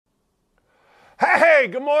Hey,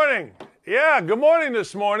 good morning. Yeah, good morning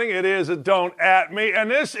this morning. It is a Don't At Me, and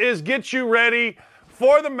this is Get You Ready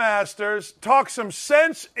for the Masters, Talk Some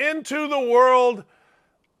Sense into the World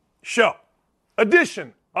show.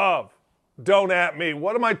 Edition of Don't At Me.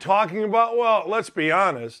 What am I talking about? Well, let's be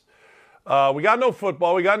honest. We got no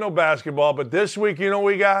football, we got no basketball, but this week, you know what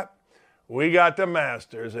we got? We got the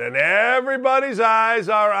Masters, and everybody's eyes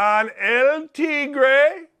are on El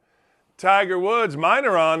Tigre. Tiger Woods, mine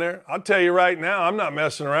are on there. I'll tell you right now, I'm not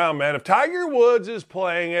messing around, man. If Tiger Woods is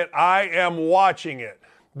playing it, I am watching it.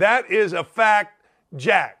 That is a fact,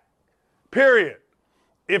 Jack. Period.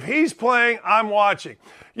 If he's playing, I'm watching.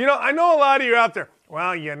 You know, I know a lot of you out there,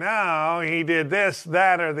 well, you know, he did this,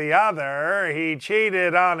 that, or the other. He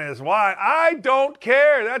cheated on his wife. I don't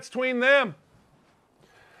care. That's between them.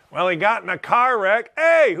 Well, he got in a car wreck.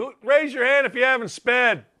 Hey, raise your hand if you haven't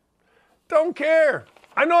sped. Don't care.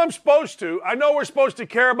 I know I'm supposed to. I know we're supposed to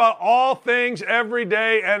care about all things every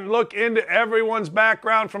day and look into everyone's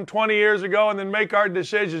background from 20 years ago and then make our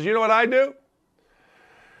decisions. You know what I do?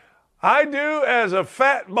 I do as a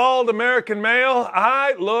fat, bald American male.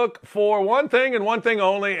 I look for one thing and one thing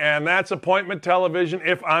only, and that's appointment television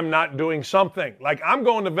if I'm not doing something. Like I'm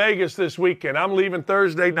going to Vegas this weekend. I'm leaving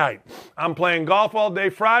Thursday night. I'm playing golf all day,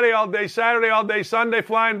 Friday all day, Saturday all day, Sunday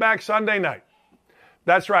flying back Sunday night.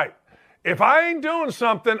 That's right. If I ain't doing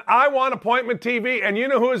something, I want appointment TV. And you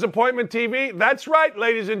know who is appointment TV? That's right,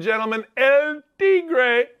 ladies and gentlemen, El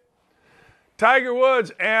Tigre. Tiger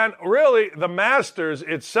Woods, and really the Masters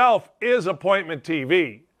itself is appointment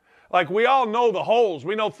TV. Like we all know the holes.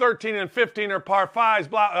 We know 13 and 15 are par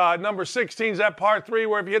 5s. Number 16 is that par 3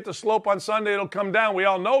 where if you hit the slope on Sunday, it'll come down. We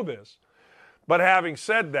all know this. But having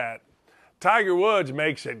said that, Tiger Woods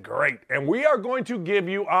makes it great. And we are going to give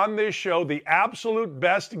you on this show the absolute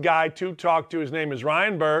best guy to talk to. His name is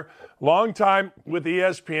Ryan Burr, long time with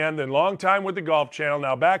ESPN, then long time with the Golf Channel,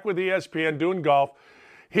 now back with ESPN doing golf.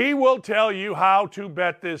 He will tell you how to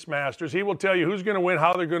bet this Masters. He will tell you who's going to win,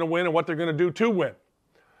 how they're going to win, and what they're going to do to win.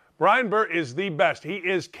 Ryan Burr is the best. He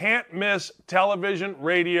is can't miss television,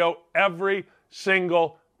 radio every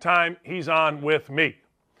single time he's on with me.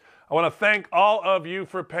 I want to thank all of you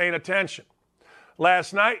for paying attention.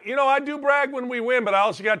 Last night, you know, I do brag when we win, but I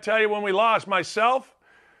also got to tell you when we lost. Myself,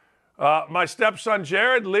 my stepson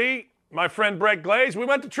Jared, Lee, my friend Brett Glaze, we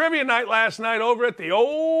went to trivia night last night over at the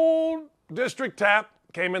old District Tap,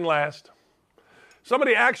 came in last.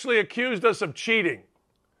 Somebody actually accused us of cheating.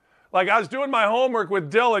 Like I was doing my homework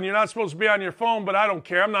with Dylan. You're not supposed to be on your phone, but I don't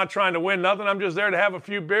care. I'm not trying to win nothing. I'm just there to have a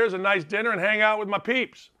few beers, a nice dinner, and hang out with my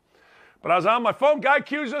peeps. But I was on my phone. Guy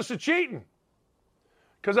accused us of cheating.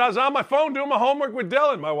 Because I was on my phone doing my homework with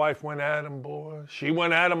Dylan. My wife went at him, boy. She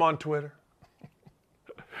went at him on Twitter.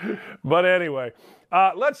 But anyway,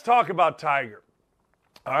 let's talk about Tiger.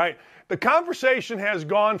 All right. The conversation has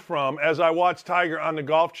gone from, as I watch Tiger on the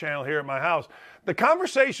Golf Channel here at my house, the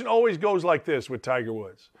conversation always goes like this with Tiger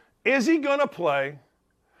Woods. Is he going to play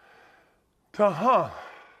to,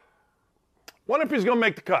 wonder if he's going to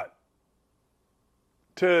make the cut?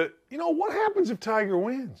 To, you know, what happens if Tiger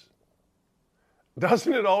wins?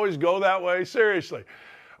 Doesn't it always go that way? Seriously.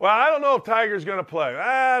 Well, I don't know if Tiger's going to play.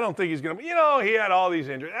 I don't think he's going to. You know, he had all these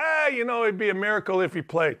injuries. You know, it'd be a miracle if he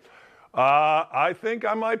played. I think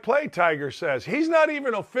I might play, Tiger says. He's not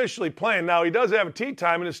even officially playing. Now, he does have a tee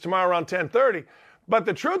time, and it's tomorrow around 10:30. But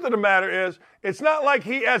the truth of the matter is, it's not like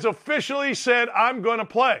he has officially said, I'm going to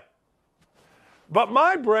play. But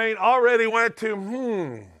my brain already went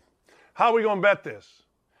to, how are we going to bet this?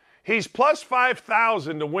 He's plus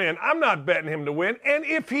 5,000 to win. I'm not betting him to win. And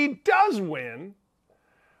if he does win,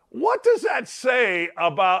 what does that say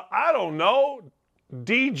about, I don't know,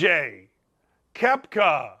 DJ,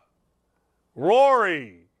 Koepka,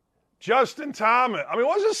 Rory, Justin Thomas? I mean,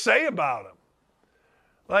 what does it say about him?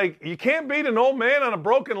 Like, you can't beat an old man on a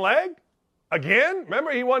broken leg? Again?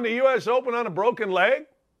 Remember he won the U.S. Open on a broken leg?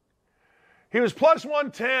 He was plus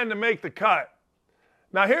 110 to make the cut.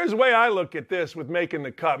 Now, here's the way I look at this with making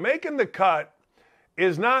the cut. Making the cut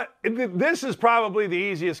is not, this is probably the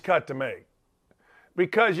easiest cut to make.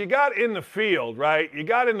 Because you got in the field, right? You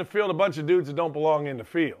got in the field a bunch of dudes that don't belong in the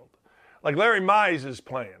field. Like Larry Mize is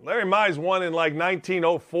playing. Larry Mize won in like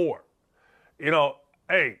 1904. You know,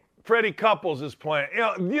 hey, Freddie Couples is playing.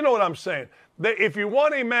 You know what I'm saying. If you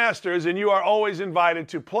won a Masters and you are always invited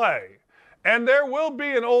to play, and there will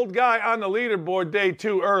be an old guy on the leaderboard day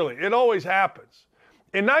too early. It always happens.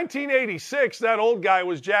 In 1986, that old guy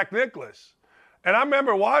was Jack Nicklaus. And I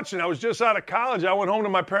remember watching. I was just out of college. I went home to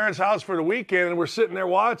my parents' house for the weekend, and we're sitting there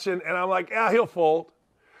watching, and I'm like, yeah, he'll fold.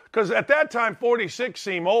 Because at that time, 46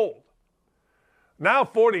 seemed old. Now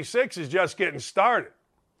 46 is just getting started.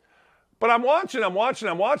 But I'm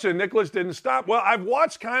watching. Nicholas didn't stop. Well, I've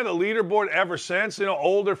watched kind of the leaderboard ever since.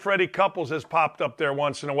 Older Freddie Couples has popped up there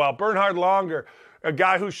once in a while. Bernhard Longer, a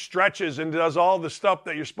guy who stretches and does all the stuff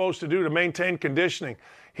that you're supposed to do to maintain conditioning.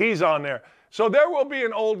 He's on there. So there will be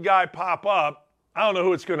an old guy pop up. I don't know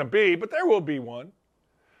who it's going to be, but there will be one.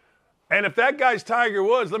 And if that guy's Tiger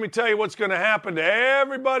Woods, let me tell you what's going to happen to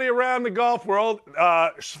everybody around the golf world.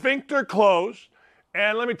 Sphincter closed.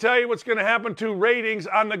 And let me tell you what's going to happen to ratings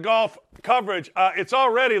on the golf coverage. It's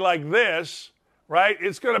already like this, right?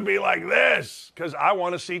 It's going to be like this because I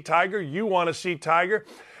want to see Tiger. You want to see Tiger.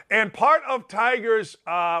 And part of Tiger's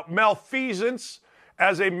malfeasance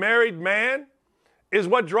as a married man is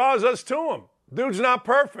what draws us to him. Dude's not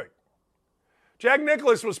perfect. Jack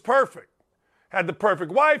Nicklaus was perfect. Had the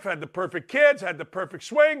perfect wife, had the perfect kids, had the perfect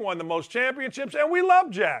swing, won the most championships, and we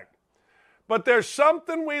love Jack. But there's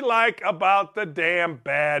something we like about the damn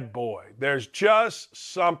bad boy. There's just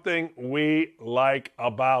something we like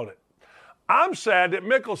about it. I'm sad that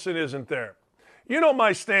Mickelson isn't there. You know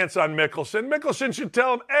my stance on Mickelson. Mickelson should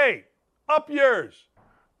tell him, hey, up yours.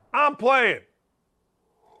 I'm playing.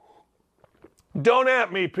 Don't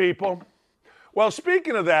at me, people. Well,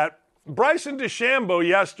 speaking of that, Bryson DeChambeau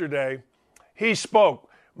yesterday, he spoke.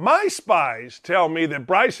 My spies tell me that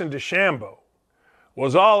Bryson DeChambeau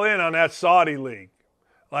was all in on that Saudi league.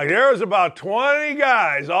 Like there was about 20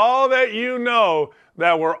 guys, all that you know,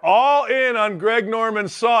 that were all in on Greg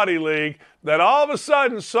Norman's Saudi league, that all of a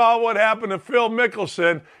sudden saw what happened to Phil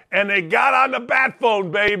Mickelson, and they got on the bat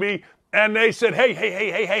phone, baby, and they said,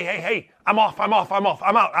 hey, I'm out.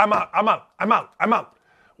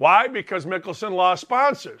 Why? Because Mickelson lost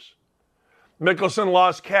sponsors. Mickelson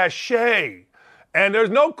lost cachet. And there's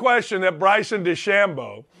no question that Bryson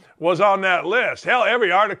DeChambeau was on that list. Hell,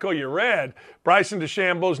 every article you read, Bryson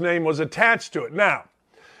DeChambeau's name was attached to it. Now,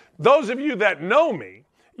 those of you that know me,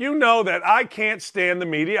 you know that I can't stand the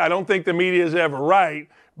media. I don't think the media is ever right.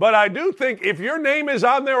 But I do think if your name is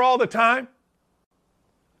on there all the time,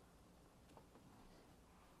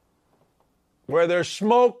 where there's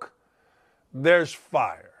smoke, there's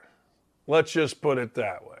fire. Let's just put it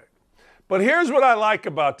that way. But here's what I like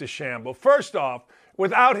about DeChambeau. First off,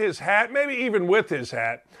 without his hat, maybe even with his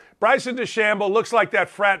hat, Bryson DeChambeau looks like that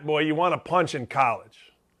frat boy you want to punch in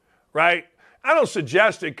college, right? I don't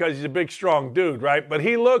suggest it because he's a big, strong dude, right? But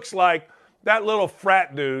he looks like that little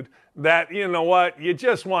frat dude that, you know what, you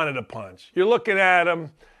just wanted to punch. You're looking at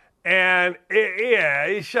him, and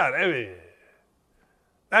he shot.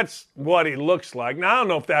 That's what he looks like. Now, I don't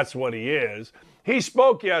know if that's what he is. He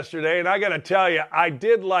spoke yesterday, and I got to tell you, I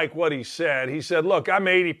did like what he said. He said, look, I'm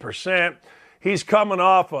 80%. He's coming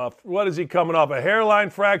off a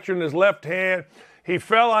hairline fracture in his left hand. He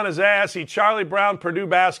fell on his ass. He Charlie Brown Purdue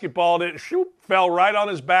basketballed it. Fell right on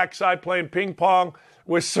his backside playing ping pong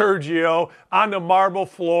with Sergio on the marble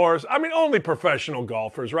floors. I mean, only professional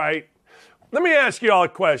golfers, right? Let me ask you all a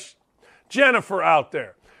question. Jennifer out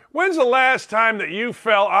there, when's the last time that you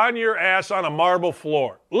fell on your ass on a marble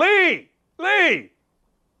floor? Lee,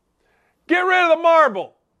 get rid of the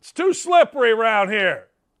marble. It's too slippery around here.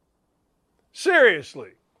 Seriously,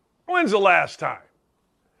 when's the last time?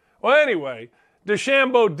 Well, anyway,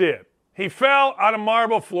 DeChambeau did. He fell on a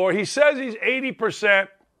marble floor. He says he's 80%,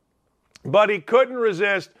 but he couldn't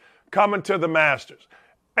resist coming to the Masters.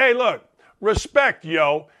 Hey, look, respect,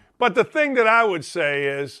 yo. But the thing that I would say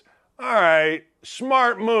is, all right,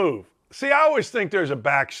 smart move. See, I always think there's a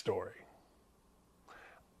backstory.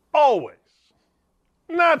 Always.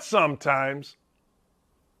 Not sometimes.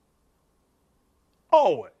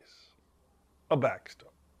 Always a backstory.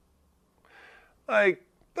 Like,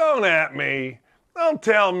 don't at me. Don't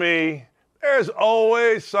tell me. There's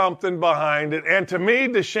always something behind it. And to me,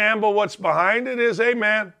 DeChambeau, what's behind it is, hey,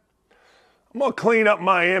 man, I'm going to clean up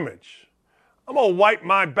my image. I'm going to wipe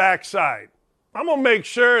my backside. I'm going to make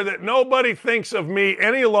sure that nobody thinks of me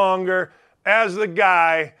any longer as the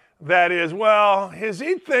guy that is, well, is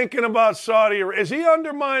he thinking about Saudi Arabia? Is he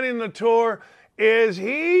undermining the tour? Is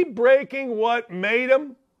he breaking what made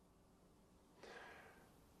him?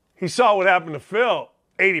 He saw what happened to Phil.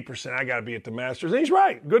 80%, I got to be at the Masters. And he's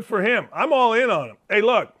right. Good for him. I'm all in on him. Hey,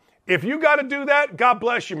 look, if you got to do that, God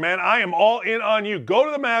bless you, man. I am all in on you. Go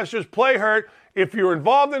to the Masters, play hurt. If you're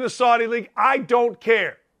involved in the Saudi League, I don't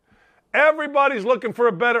care. Everybody's looking for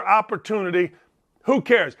a better opportunity. Who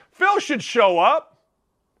cares? Phil should show up.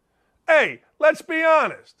 Hey, let's be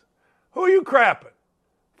honest. Who are you crapping?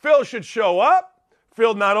 Phil should show up.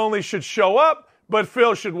 Phil not only should show up, but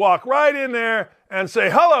Phil should walk right in there and say,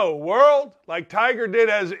 hello, world, like Tiger did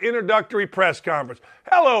as an introductory press conference.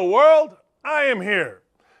 Hello, world, I am here.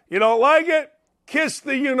 You don't like it? Kiss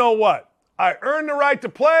the you-know-what. I earned the right to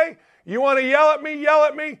play. You want to yell at me? Yell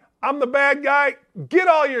at me. I'm the bad guy. Get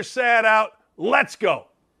all your sad out. Let's go.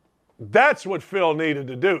 That's what Phil needed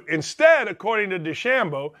to do. Instead, according to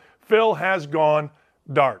DeChambeau, Phil has gone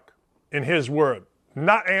dark, in his word.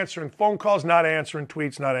 Not answering phone calls, not answering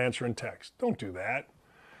tweets, not answering texts. Don't do that.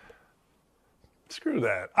 Screw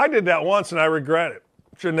that. I did that once and I regret it.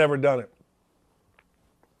 Should have never done it.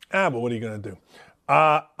 But what are you going to do?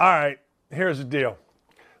 All right, here's the deal.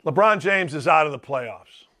 LeBron James is out of the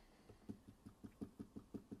playoffs.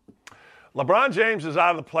 LeBron James is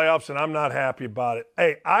out of the playoffs, and I'm not happy about it.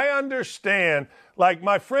 Hey, I understand, like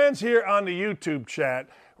my friends here on the YouTube chat,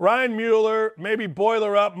 Ryan Mueller, maybe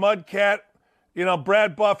Boiler Up, Mudcat,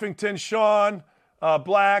 Brad Buffington, Sean,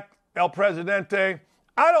 Black, El Presidente.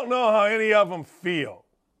 I don't know how any of them feel.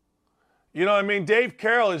 You know what I mean? Dave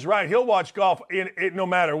Carroll is right. He'll watch golf no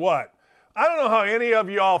matter what. I don't know how any of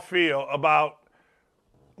y'all feel about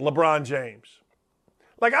LeBron James.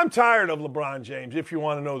 Like, I'm tired of LeBron James, if you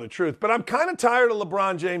want to know the truth, but I'm kind of tired of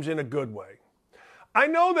LeBron James in a good way. I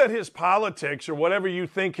know that his politics, or whatever you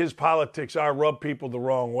think his politics are, rub people the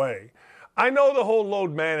wrong way. I know the whole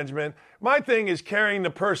load management. My thing is carrying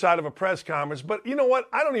the purse out of a press conference, but you know what?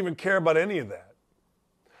 I don't even care about any of that.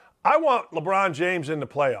 I want LeBron James in the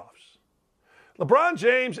playoffs. LeBron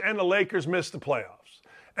James and the Lakers missed the playoffs.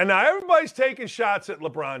 And now everybody's taking shots at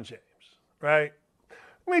LeBron James, right?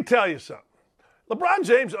 Let me tell you something. LeBron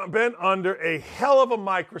James has been under a hell of a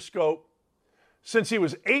microscope since he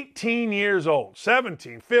was 18 years old,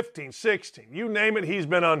 17, 15, 16. You name it, he's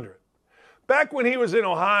been under it. Back when he was in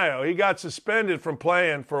Ohio, he got suspended from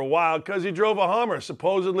playing for a while because he drove a Hummer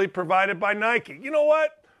supposedly provided by Nike. You know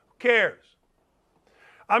what? Who cares?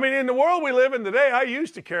 I mean, in the world we live in today, I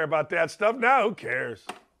used to care about that stuff. Now, who cares?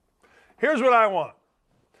 Here's what I want.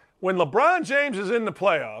 When LeBron James is in the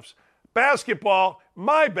playoffs, basketball,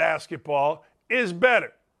 my basketball, is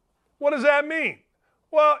better. What does that mean?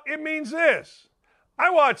 Well, it means this. I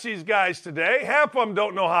watch these guys today. Half of them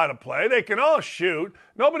don't know how to play. They can all shoot.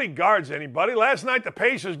 Nobody guards anybody. Last night, the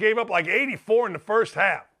Pacers gave up like 84 in the first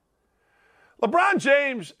half. LeBron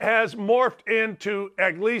James has morphed into,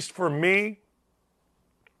 at least for me,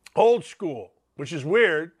 old school, which is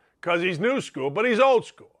weird because he's new school, but he's old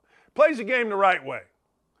school. Plays the game the right way.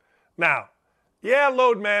 Now, yeah,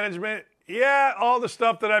 load management. Yeah, all the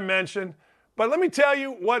stuff that I mentioned. But let me tell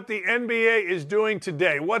you what the NBA is doing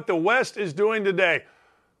today, what the West is doing today.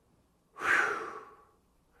 Whew.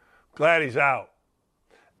 Glad he's out.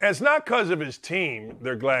 And it's not because of his team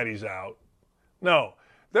they're glad he's out. No,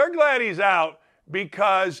 they're glad he's out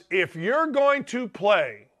because if you're going to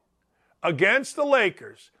play against the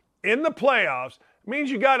Lakers in the playoffs, it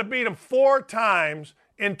means you got to beat them 4 times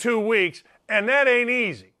in 2 weeks, and that ain't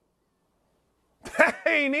easy. That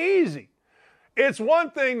ain't easy. It's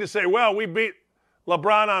one thing to say, well, we beat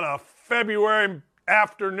LeBron on a February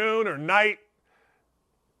afternoon or night,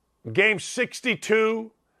 game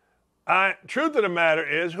 62. Truth of the matter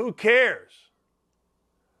is, who cares?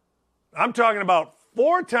 I'm talking about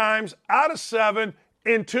 4 times out of 7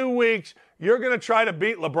 in 2 weeks, you're going to try to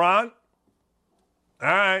beat LeBron? All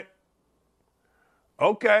right.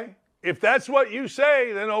 Okay. If that's what you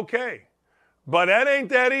say, then okay. But that ain't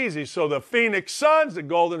that easy. So the Phoenix Suns, the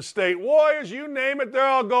Golden State Warriors, you name it, they're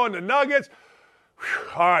all going to Nuggets.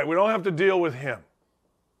 Whew. All right, we don't have to deal with him.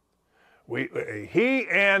 He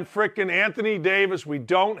and frickin' Anthony Davis, we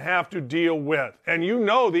don't have to deal with. And you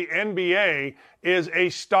know the NBA is a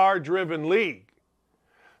star-driven league.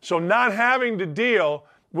 So not having to deal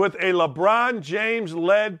with a LeBron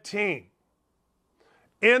James-led team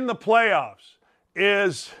in the playoffs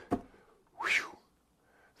is, whew,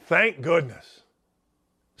 thank goodness.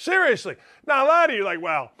 Seriously. Now, a lot of you are like,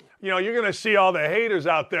 well, you're going to see all the haters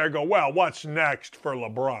out there go, well, what's next for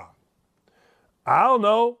LeBron? I don't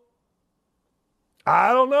know.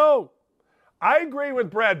 I agree with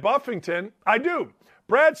Brad Buffington. I do.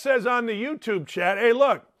 Brad says on the YouTube chat, hey,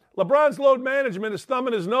 look, LeBron's load management is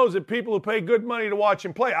thumbing his nose at people who pay good money to watch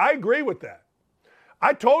him play. I agree with that.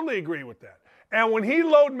 I totally agree with that. And when he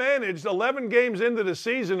load managed 11 games into the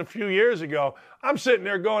season a few years ago, I'm sitting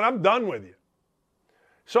there going, I'm done with you.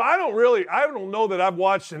 So I don't know that I've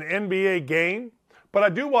watched an NBA game, but I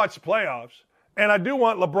do watch the playoffs, and I do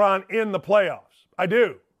want LeBron in the playoffs. I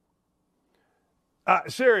do.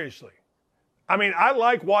 Seriously. I mean, I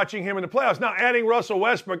like watching him in the playoffs. Now, adding Russell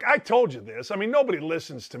Westbrook, I told you this. I mean, nobody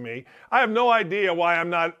listens to me. I have no idea why I'm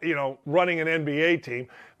not, running an NBA team.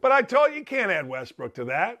 But I told you can't add Westbrook to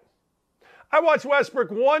that. I watched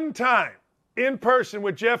Westbrook one time in person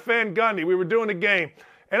with Jeff Van Gundy. We were doing a game.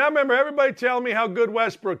 And I remember everybody telling me how good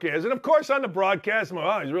Westbrook is. And, of course, on the broadcast, I'm like,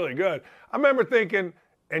 oh, he's really good. I remember thinking,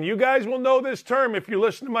 and you guys will know this term if you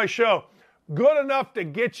listen to my show, good enough to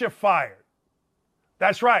get you fired.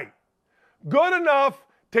 That's right. Good enough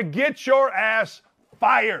to get your ass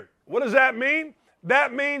fired. What does that mean?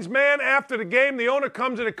 That means, man, after the game, the owner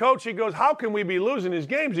comes to the coach. He goes, how can we be losing these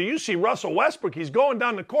games? Do you see Russell Westbrook? He's going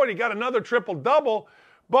down the court. He got another triple-double,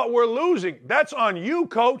 but we're losing. That's on you,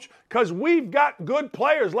 coach, because we've got good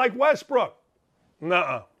players like Westbrook.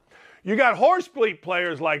 Nuh-uh. You got horse-bleep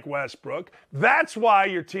players like Westbrook. That's why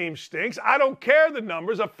your team stinks. I don't care the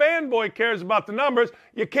numbers. A fanboy cares about the numbers.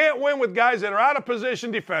 You can't win with guys that are out of position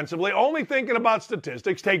defensively, only thinking about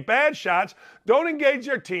statistics, take bad shots, don't engage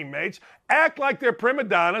their teammates, act like they're prima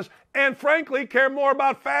donnas, and frankly care more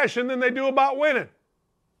about fashion than they do about winning.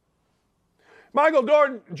 Michael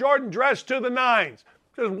Jordan dressed to the nines.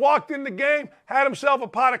 Just walked in the game, had himself a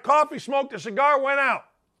pot of coffee, smoked a cigar, went out.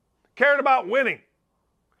 Cared about winning.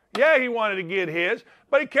 Yeah, he wanted to get his,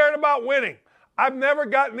 but he cared about winning. I've never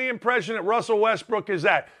gotten the impression that Russell Westbrook is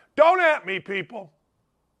that. Don't at me, people.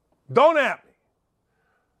 Don't at me.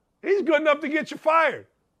 He's good enough to get you fired.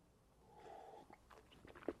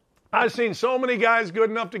 I've seen so many guys good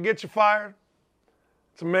enough to get you fired.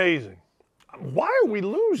 It's amazing. Why are we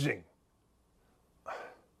losing?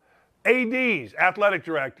 ADs, athletic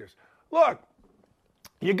directors. Look,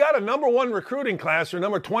 you got a number 1 recruiting class or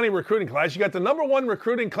number 20 recruiting class. You got the number 1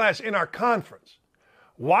 recruiting class in our conference.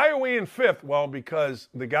 Why are we in 5th? Well, because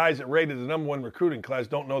the guys that rated the number 1 recruiting class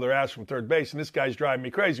don't know their ass from third base, and this guy's driving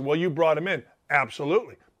me crazy. Well, you brought him in.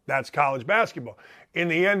 Absolutely. That's college basketball. In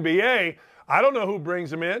the NBA, I don't know who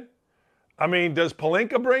brings him in. I mean, does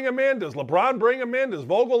Pelinka bring him in? Does LeBron bring him in? Does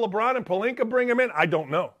Vogel, LeBron, and Pelinka bring him in? I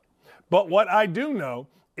don't know. But what I do know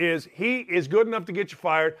is he is good enough to get you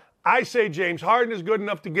fired. I say James Harden is good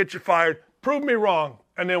enough to get you fired. Prove me wrong,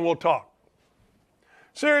 and then we'll talk.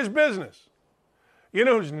 Serious business. You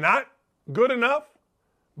know who's not good enough,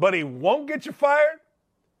 but he won't get you fired?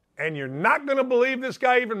 And you're not going to believe this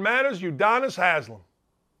guy even matters? Udonis Haslem.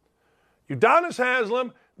 Udonis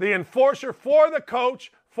Haslem, the enforcer for the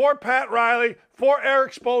coach, for Pat Riley, for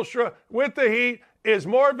Eric Spoelstra with the Heat, is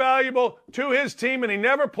more valuable to his team, and he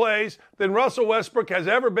never plays, than Russell Westbrook has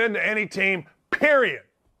ever been to any team, period.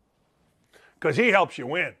 Because he helps you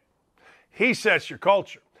win. He sets your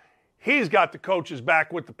culture. He's got the coaches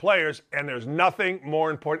back with the players, and there's nothing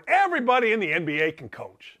more important. Everybody in the NBA can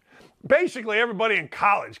coach. Basically, everybody in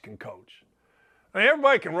college can coach. I mean,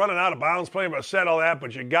 everybody can run an out of bounds play, but said all that,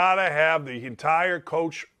 but you got to have the entire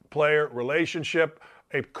coach-player relationship,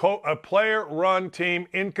 a player-run team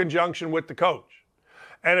in conjunction with the coach.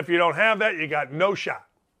 And if you don't have that, you got no shot.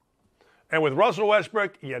 And with Russell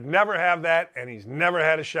Westbrook, you never have that, and he's never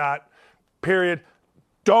had a shot. Period.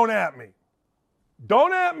 Don't at me.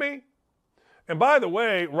 Don't at me. And by the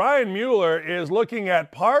way, Ryan Mueller is looking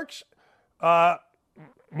at Parks,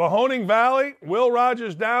 Mahoning Valley, Will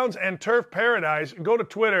Rogers Downs, and Turf Paradise. Go to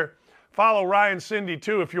Twitter. Follow Ryan Cindy,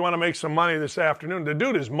 too, if you want to make some money this afternoon. The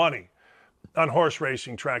dude is money on horse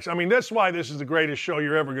racing tracks. I mean, that's why this is the greatest show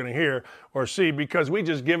you're ever going to hear or see, because we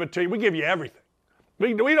just give it to you. We give you everything.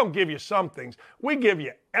 We don't give you some things. We give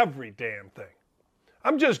you every damn thing.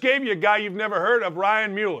 I just gave you a guy you've never heard of,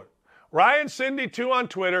 Ryan Mueller. Ryan Cindy 2 on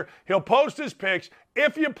Twitter. He'll post his picks.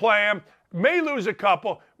 If you play him, may lose a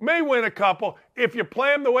couple, may win a couple. If you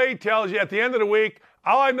play him the way he tells you at the end of the week,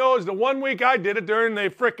 all I know is the 1 week I did it during the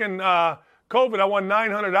frickin' COVID, I won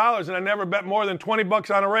 $900 and I never bet more than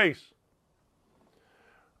 $20 on a race.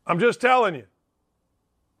 I'm just telling you.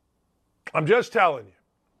 I'm just telling you.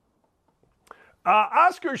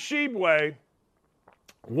 Oscar Tshiebwe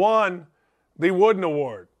won the Wooden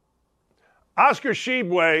Award. Oscar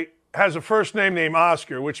Tshiebwe has a first name named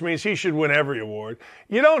Oscar, which means he should win every award.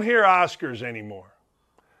 You don't hear Oscars anymore.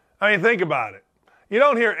 I mean, think about it. You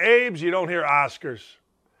don't hear Abes, you don't hear Oscars.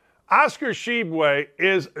 Oscar Tshiebwe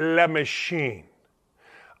is La Machine.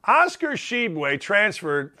 Oscar Tshiebwe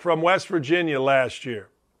transferred from West Virginia last year.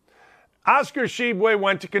 Oscar Tshiebwe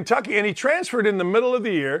went to Kentucky, and he transferred in the middle of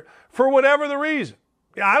the year for whatever the reason.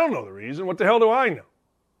 Yeah, I don't know the reason. What the hell do I know?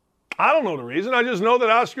 I don't know the reason. I just know that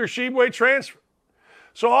Oscar Tshiebwe transferred.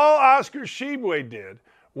 So all Oscar Tshiebwe did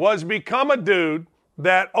was become a dude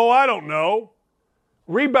that, I don't know,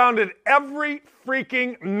 rebounded every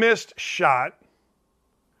freaking missed shot,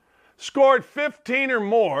 scored 15 or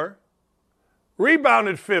more,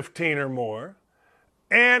 rebounded 15 or more,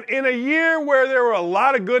 and in a year where there were a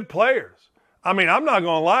lot of good players, I mean, I'm not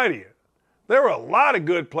going to lie to you, there were a lot of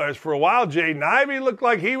good players. For a while, Jaden Ivey looked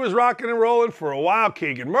like he was rocking and rolling. For a while,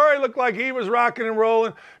 Keegan Murray looked like he was rocking and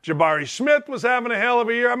rolling. Jabari Smith was having a hell of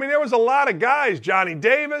a year. I mean, there was a lot of guys. Johnny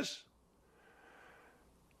Davis.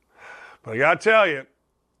 But I got to tell you,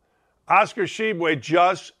 Oscar Tshiebwe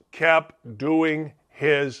just kept doing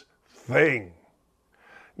his thing.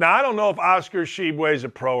 Now, I don't know if Oscar Tshiebwe is a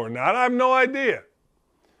pro or not. I have no idea.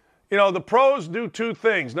 You know, the pros do two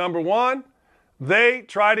things. Number one, they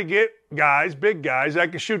try to get guys, big guys,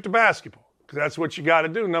 that can shoot the basketball, because that's what you got to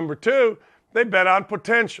do. Number two, they bet on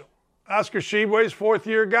potential. Oscar Tshiebwe's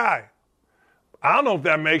fourth-year guy. I don't know if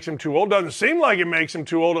that makes him too old. Doesn't seem like it makes him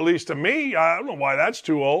too old, at least to me. I don't know why that's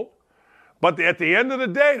too old. But at the end of the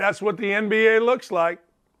day, that's what the NBA looks like.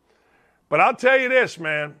 But I'll tell you this,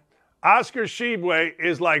 man. Oscar Tshiebwe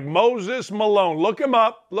is like Moses Malone. Look him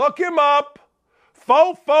up. Look him up.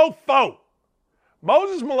 Faux.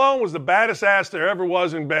 Moses Malone was the baddest ass there ever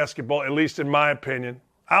was in basketball, at least in my opinion.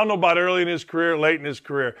 I don't know about early in his career, late in his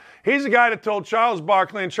career. He's the guy that told Charles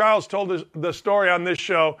Barkley, and Charles told the story on this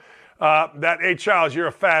show, that, hey, Charles, you're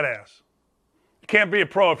a fat ass. You can't be a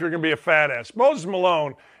pro if you're going to be a fat ass. Moses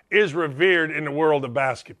Malone is revered in the world of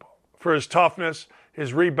basketball for his toughness,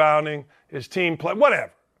 his rebounding, his team play,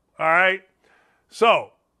 whatever. All right?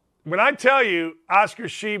 So, when I tell you Oscar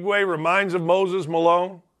Tshiebwe reminds of Moses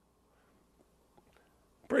Malone,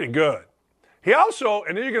 pretty good. He also,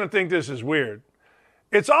 and you're going to think this is weird,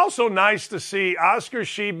 it's also nice to see Oscar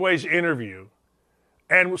Tshiebwe's interview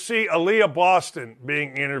and we'll see Aaliyah Boston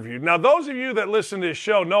being interviewed. Now, those of you that listen to this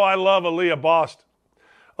show know I love Aaliyah Boston.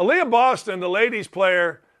 Aaliyah Boston, the ladies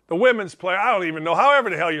player, the women's player, I don't even know, however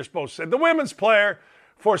the hell you're supposed to say, the women's player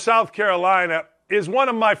for South Carolina is one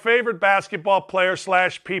of my favorite basketball players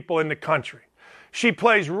 / people in the country. She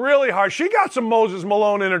plays really hard. She got some Moses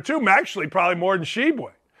Malone in her too, actually probably more than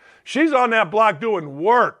Tshiebwe. She's on that block doing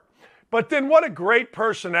work. But then what a great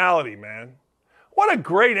personality, man. What a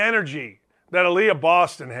great energy that Aaliyah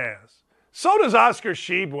Boston has. So does Oscar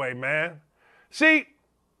Tshiebwe, man. See,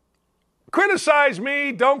 criticize me,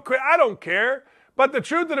 I don't care. But the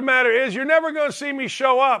truth of the matter is you're never going to see me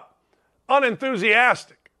show up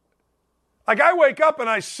unenthusiastic. Like I wake up and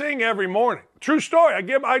I sing every morning. True story.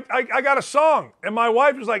 I got a song. And my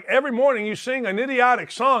wife is like, every morning you sing an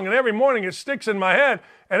idiotic song. And every morning it sticks in my head.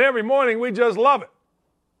 And every morning we just love it.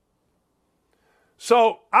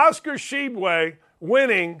 So Oscar Tshiebwe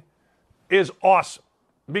winning is awesome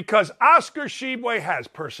because Oscar Tshiebwe has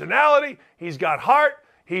personality, he's got heart,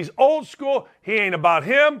 he's old school, he ain't about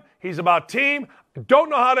him, he's about team. Don't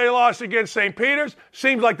know how they lost against St. Peter's,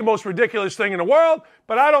 seems like the most ridiculous thing in the world,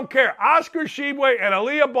 but I don't care. Oscar Tshiebwe and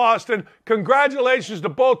Aaliyah Boston, congratulations to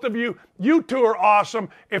both of you. You two are awesome.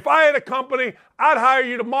 If I had a company, I'd hire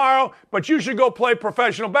you tomorrow, but you should go play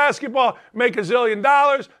professional basketball, make $1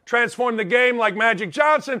 zillion, transform the game like Magic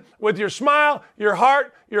Johnson with your smile, your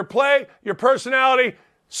heart, your play, your personality.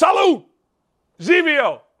 Salute!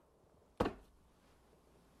 Zivio!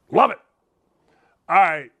 Love it. All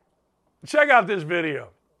right. Check out this video.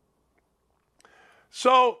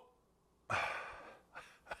 So,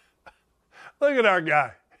 look at our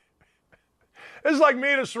guy. It's like me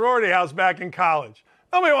at a sorority house back in college.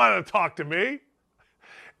 Nobody wanted to talk to me.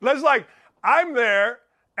 It's like I'm there,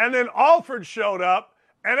 and then Alford showed up,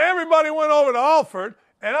 and everybody went over to Alford,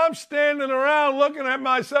 and I'm standing around looking at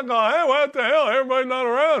myself going, hey, what the hell? Everybody's not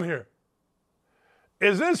around here.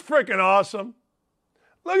 Is this freaking awesome?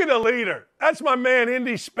 Look at the leader. That's my man,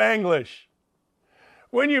 Indy Spanglish.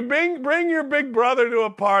 When you bring your big brother to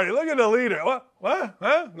a party, look at the leader. What?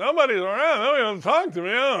 Huh? Nobody's around. Nobody wants to talk to me.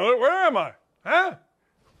 Where am I? Huh?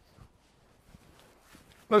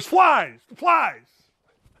 There's flies.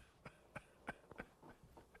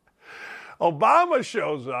 Obama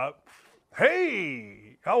shows up.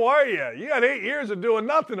 Hey, how are you? You got 8 years of doing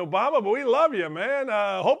nothing, Obama, but we love you, man.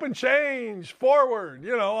 Hope and change, forward,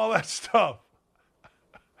 all that stuff.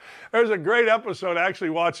 There's a great episode. I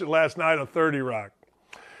actually watched it last night on 30 Rock.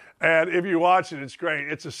 And if you watch it, it's great.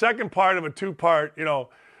 It's the second part of a two-part,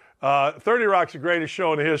 30 Rock's the greatest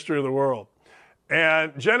show in the history of the world.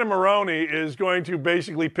 And Jenna Maroney is going to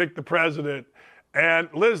basically pick the president. And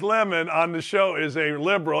Liz Lemon on the show is a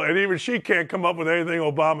liberal, and even she can't come up with anything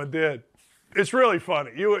Obama did. It's really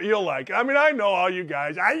funny. You'll like it. I mean, I know all you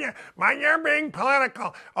guys. You're being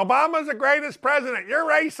political. Obama's the greatest president. You're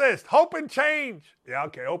racist. Hope and change. Yeah,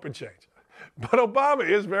 okay, hope and change. But Obama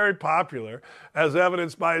is very popular, as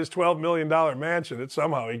evidenced by his $12 million mansion that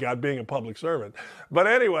somehow he got being a public servant. But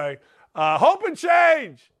anyway, hope and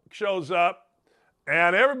change shows up,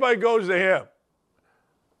 and everybody goes to him.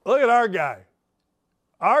 Look at our guy.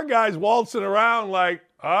 Our guy's waltzing around like,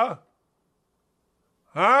 huh?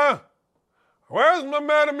 Where's my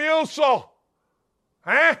Metamucil?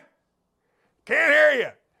 Huh? Can't hear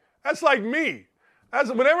you. That's like me.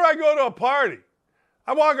 Whenever I go to a party,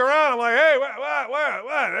 I walk around, I'm like, hey,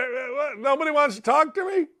 what? Nobody wants to talk to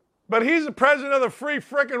me? but he's the president of the free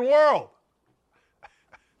frickin' world.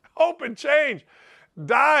 Hope and change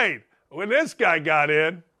died when this guy got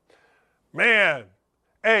in. Man,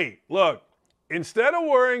 hey, look, instead of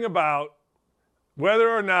worrying about whether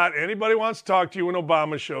or not anybody wants to talk to you when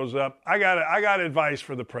Obama shows up, I got advice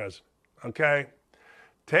for the president, okay?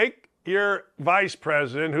 Take your vice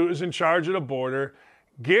president, who is in charge of the border,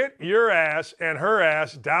 get your ass and her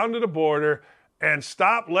ass down to the border and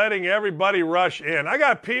stop letting everybody rush in. I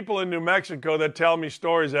got people in New Mexico that tell me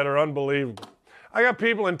stories that are unbelievable. I got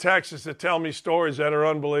people in Texas that tell me stories that are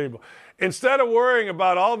unbelievable. Instead of worrying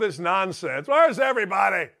about all this nonsense, where's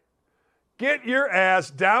everybody? Get your ass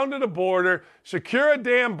down to the border, secure a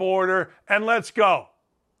damn border, and let's go.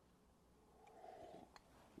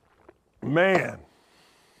 Man.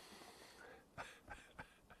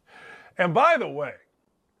 And by the way,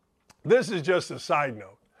 this is just a side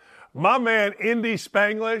note. My man, Indy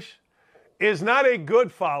Spanglish, is not a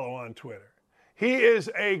good follow on Twitter. He is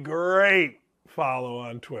a great follow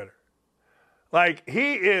on Twitter. Like,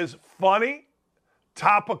 he is funny,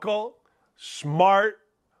 topical, smart,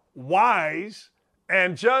 wise,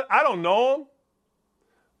 and just, I don't know him,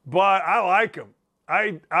 but I like him.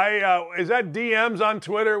 Is that DMs on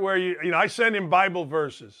Twitter where you know, I send him Bible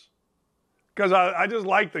verses because I just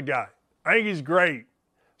like the guy. I think he's great.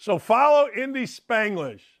 So follow Indy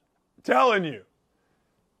Spanglish. I'm telling you.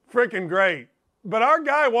 Freaking great. But our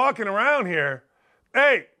guy walking around here,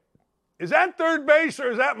 hey, is that third base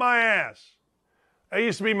or is that my ass? That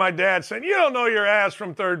used to be my dad saying, you don't know your ass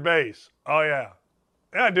from third base. Oh, yeah.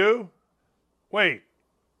 Yeah, I do. Wait.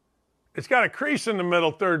 It's got a crease in the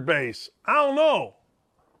middle, third base. I don't know.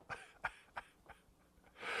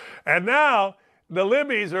 And now the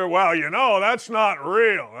libbies are, well, you know, that's not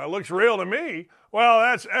real. That looks real to me. Well,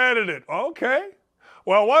 that's edited. Okay.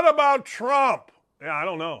 Well, what about Trump? Yeah, I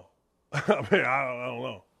don't know. I mean, I don't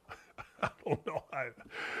know. I don't know.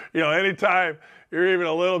 Anytime you're even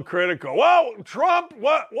a little critical. Well, Trump,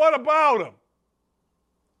 what about him?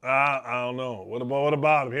 I don't know. What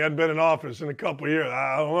about him? He hadn't been in office in a couple of years.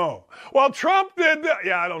 I don't know. Well, Trump did that.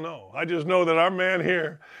 Yeah, I don't know. I just know that our man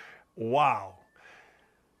here, wow.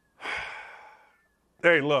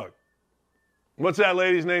 Hey, look. What's that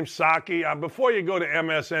lady's name? Psaki. Before you go to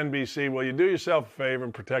MSNBC, will you do yourself a favor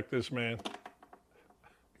and protect this man?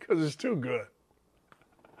 Because it's too good.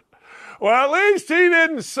 Well, at least he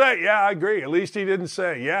didn't say. Yeah, I agree. At least he didn't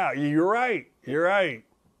say. Yeah, you're right. You're right.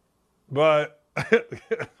 But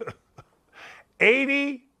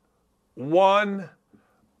 81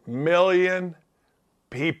 million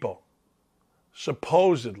people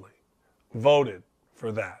supposedly voted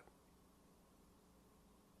for that.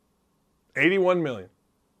 81 million.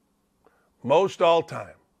 Most all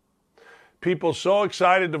time. People so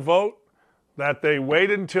excited to vote that they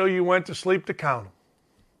waited until you went to sleep to count them.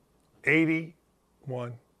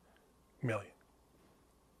 81 million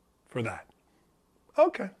for that.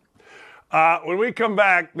 Okay. When we come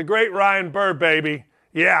back, the great Ryan Burr, baby.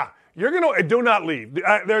 Yeah, you're going to, do not leave.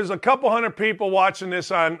 There's a couple hundred people watching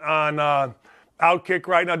this on Outkick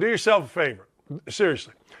right now. Do yourself a favor.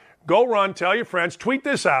 Seriously. Go run, tell your friends, tweet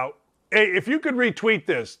this out. Hey, if you could retweet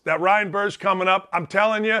this, that Ryan Burr's coming up, I'm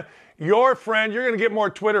telling you, your friend, you're going to get more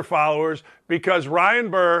Twitter followers because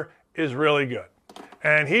Ryan Burr is really good.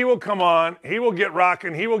 And he will come on, he will get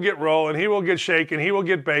rocking, he will get rolling, he will get shaking, he will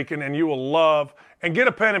get baking, and you will love. And get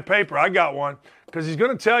a pen and paper. I got one because he's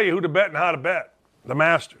going to tell you who to bet and how to bet. The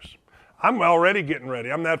Masters. I'm already getting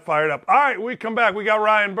ready. I'm that fired up. All right, we come back. We got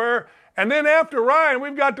Ryan Burr. And then after Ryan,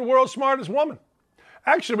 we've got the world's smartest woman.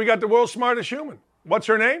 Actually, we got the world's smartest human. What's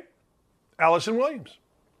her name? Allison Williams.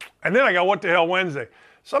 And then I got What the Hell Wednesday.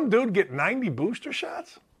 Some dude get 90 booster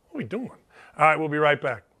shots? What are we doing? All right, we'll be right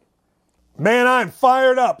back. Man, I'm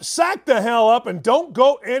fired up. Sack the hell up and don't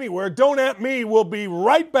go anywhere. Don't at me. We'll be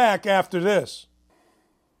right back after this.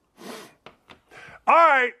 All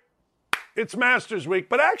right, it's Masters Week,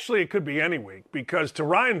 but actually it could be any week because to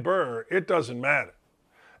Ryan Burr, it doesn't matter.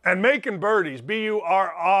 And Making Birdies,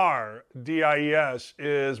 Burrdies,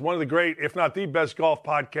 is one of the great, if not the best golf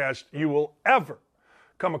podcasts you will ever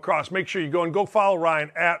come across. Make sure you go follow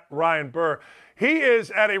Ryan at Ryan Burr. He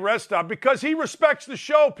is at a rest stop because he respects the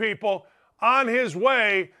show, people, on his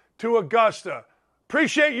way to Augusta.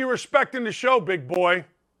 Appreciate you respecting the show, big boy.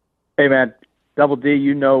 Hey, man. Double D,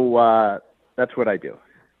 you know that's what I do.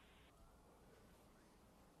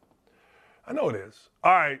 I know it is.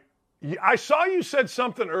 All right. I saw you said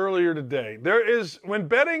something earlier today. There is, when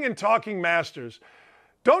betting and talking Masters,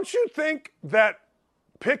 don't you think that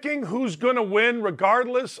picking who's going to win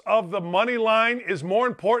regardless of the money line is more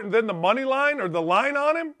important than the money line or the line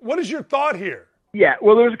on him? What is your thought here? Yeah,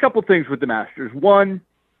 well, there's a couple things with the Masters. One,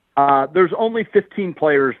 There's only 15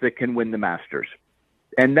 players that can win the Masters.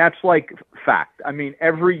 And that's like fact. I mean,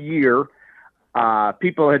 every year,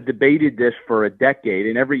 people have debated this for a decade,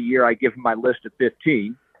 and every year I give them my list of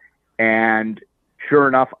 15, and sure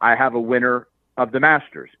enough, I have a winner of the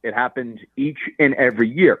Masters. It happens each and every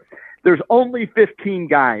year. There's only 15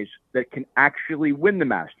 guys that can actually win the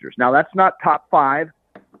Masters. Now, that's not top 5.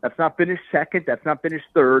 That's not finish second. That's not finish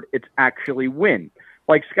third. It's actually win.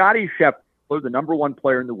 Like Scottie Scheffler, the number 1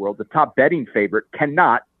 player in the world, the top betting favorite,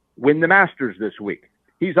 cannot win the Masters this week.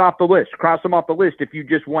 He's off the list. Cross him off the list. If you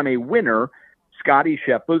just want a winner, Scottie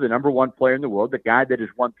Scheffler, the number 1 player in the world, the guy that has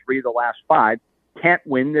won 3 of the last 5, can't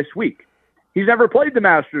win this week. He's never played the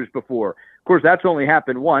Masters before. Of course, that's only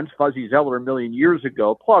happened once, Fuzzy Zeller a million years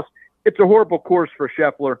ago. Plus, it's a horrible course for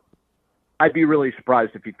Scheffler. I'd be really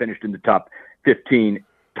surprised if he finished in the top 15,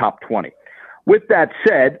 top 20. With that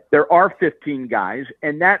said, there are 15 guys,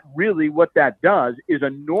 and that really what that does is a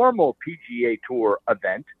normal PGA Tour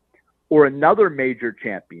event or another major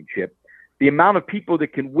championship. The amount of people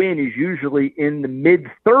that can win is usually in the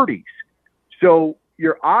mid-30s. So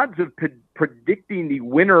your odds of predicting the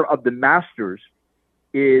winner of the Masters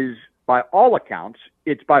is, by all accounts,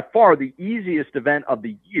 it's by far the easiest event of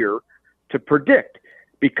the year to predict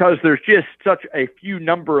because there's just such a few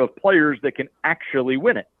number of players that can actually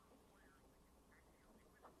win it.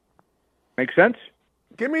 Make sense?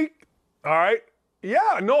 All right.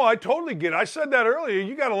 Yeah, no, I totally get it. I said that earlier.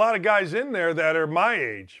 You got a lot of guys in there that are my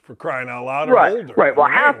age, for crying out loud, or older. Right. Well,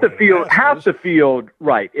 half the field,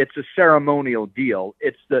 right. It's a ceremonial deal.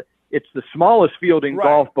 It's the smallest field in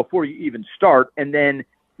golf before you even start, and then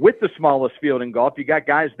with the smallest field in golf, you got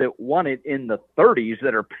guys that won it in the 30s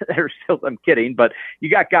that are still. I'm kidding, but you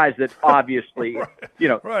got guys that obviously,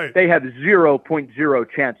 they have 0.0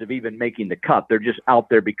 chance of even making the cut. They're just out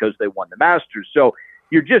there because they won the Masters. So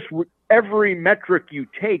you're just every metric you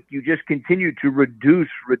take, you just continue to reduce.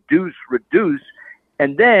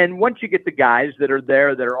 And then once you get the guys that are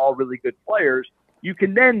there that are all really good players, you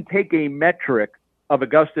can then take a metric of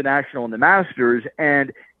Augusta National and the Masters,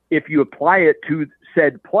 and if you apply it to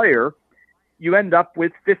said player, you end up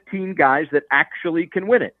with 15 guys that actually can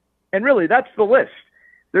win it. And really, that's the list.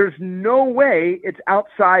 There's no way it's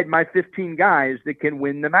outside my 15 guys that can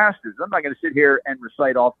win the Masters. I'm not going to sit here and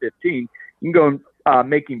recite all 15. You can go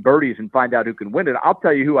making birdies and find out who can win it. I'll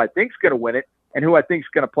tell you who I think's going to win it and who I think's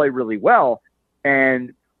going to play really well.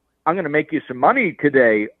 And I'm going to make you some money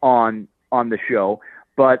today on the show.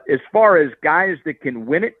 But as far as guys that can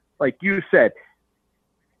win it, like you said,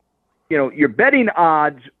 your betting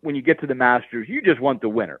odds when you get to the Masters, you just want the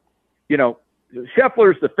winner.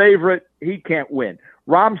 Scheffler's the favorite. He can't win.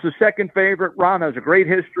 Rahm's the second favorite. Rahm has a great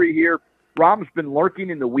history here. Rahm's been lurking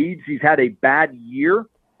in the weeds. He's had a bad year,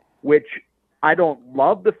 which I don't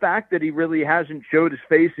love the fact that he really hasn't showed his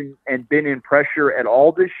face and been in pressure at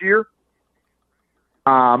all this year.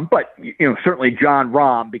 But certainly Jon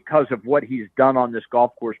Rahm, because of what he's done on this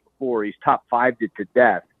golf course before, he's top 5'd it to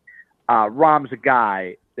death. Rahm's a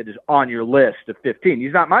guy that is on your list of 15.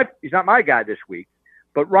 He's not my guy this week,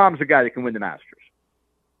 but Rahm's a guy that can win the Masters.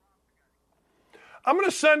 I'm going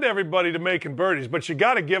to send everybody to making birdies, but you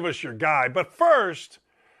got to give us your guy. But first,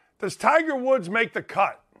 does Tiger Woods make the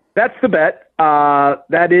cut? That's the bet.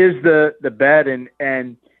 That is the bet, and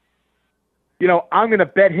I'm going to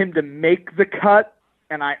bet him to make the cut.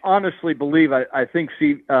 And I honestly believe I think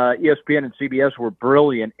ESPN and CBS were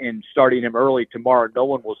brilliant in starting him early tomorrow. No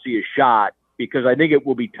one will see a shot because I think it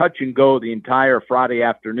will be touch and go the entire Friday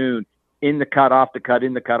afternoon, in the cut, off the cut,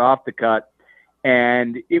 in the cut, off the cut.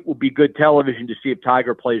 And it will be good television to see if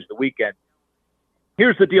Tiger plays the weekend.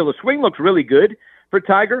 Here's the deal. The swing looks really good for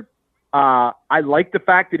Tiger. I like the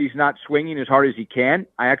fact that he's not swinging as hard as he can.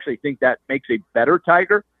 I actually think that makes a better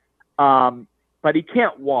Tiger. But he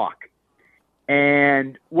can't walk.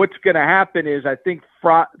 And what's going to happen is I think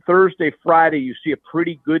Thursday, Friday, you see a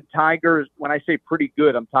pretty good Tiger. When I say pretty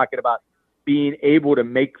good, I'm talking about being able to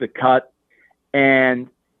make the cut. And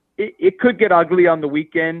it could get ugly on the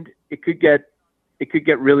weekend. It could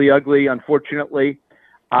get really ugly, unfortunately.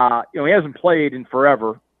 He hasn't played in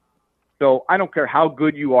forever. So I don't care how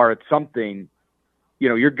good you are at something,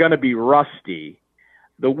 you're going to be rusty.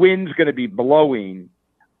 The wind's going to be blowing.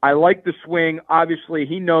 I like the swing. Obviously,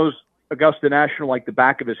 he knows Augusta National like the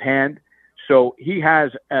back of his hand. So he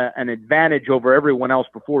has an advantage over everyone else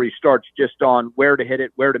before he starts just on where to hit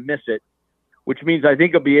it, where to miss it, which means I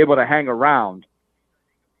think he'll be able to hang around.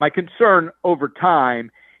 My concern over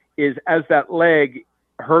time is as that leg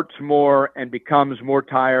hurts more and becomes more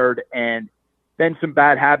tired, and then some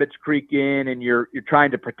bad habits creep in, and you're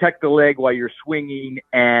trying to protect the leg while you're swinging,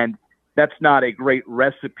 and that's not a great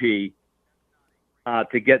recipe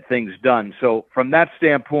to get things done. So from that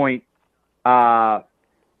standpoint, I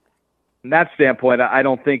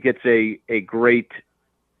don't think it's a great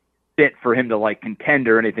fit for him to like contend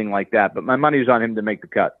or anything like that. But my money's on him to make the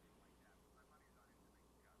cut.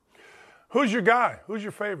 Who's your guy? Who's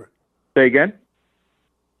your favorite? Say again?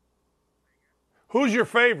 Who's your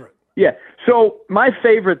favorite? Yeah. So my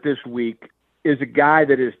favorite this week is a guy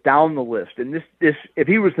that is down the list. And this if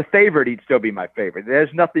he was the favorite, he'd still be my favorite. It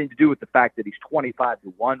has nothing to do with the fact that he's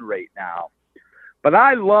 25-1 right now. But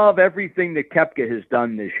I love everything that Koepka has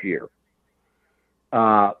done this year.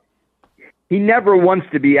 He never wants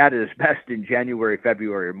to be at his best in January,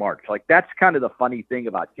 February, or March. Like, that's kind of the funny thing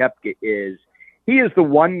about Koepka is he is the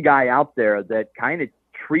one guy out there that kind of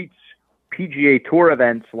treats PGA Tour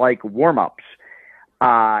events like warm-ups.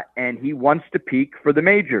 And he wants to peak for the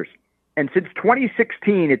majors. And since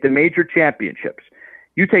 2016 at the major championships,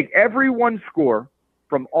 you take every one score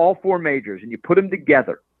from all four majors and you put them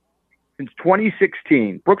together. Since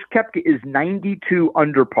 2016, Brooks Koepka is 92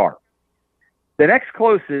 under par. The next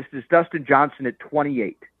closest is Dustin Johnson at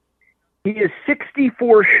 28. He is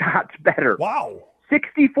 64 shots better. Wow.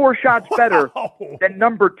 64 shots better than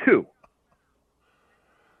number two.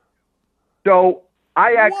 So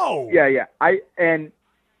I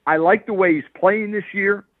like the way he's playing this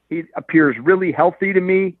year. He appears really healthy to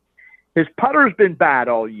me. His putter's been bad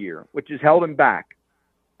all year, which has held him back.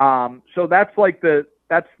 So that's like the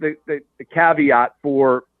caveat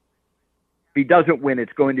for if he doesn't win,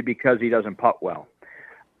 it's going to be because he doesn't putt well.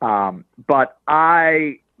 But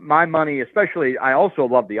my money, especially, I also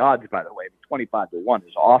love the odds, by the way. 25-1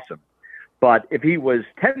 is awesome. But if he was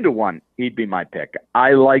 10-1, he'd be my pick.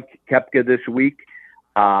 I like Koepka this week.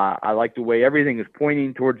 I like the way everything is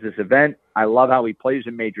pointing towards this event. I love how he plays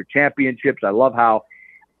in major championships. I love how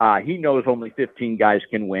he knows only 15 guys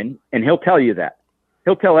can win, and he'll tell you that.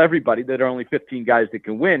 He'll tell everybody that there are only 15 guys that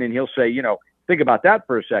can win, and he'll say, think about that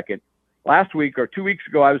for a second. Last week or 2 weeks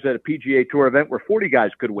ago, I was at a PGA Tour event where 40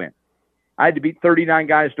 guys could win. I had to beat 39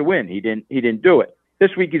 guys to win. He didn't do it.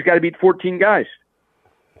 This week, he's got to beat 14 guys.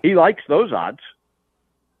 He likes those odds.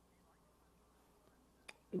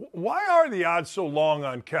 Why are the odds so long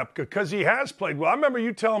on Koepka? Because he has played well. I remember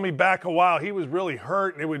you telling me back a while he was really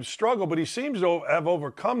hurt and he would struggle, but he seems to have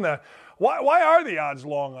overcome that. Why are the odds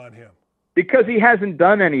long on him? Because he hasn't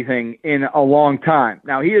done anything in a long time.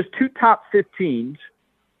 Now, he has two top 15s,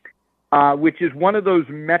 which is one of those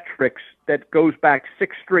metrics that goes back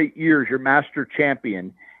 6 straight years. Your master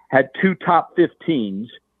champion had two top 15s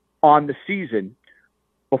on the season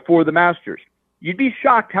before the Masters. You'd be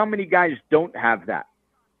shocked how many guys don't have that.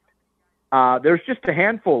 There's just a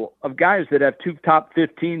handful of guys that have two top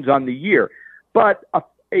 15s on the year. But a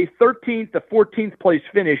 13th, a 14th place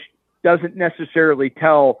finish doesn't necessarily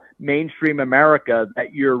tell mainstream America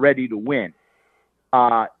that you're ready to win.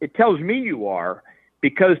 It tells me you are,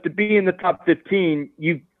 because to be in the top 15,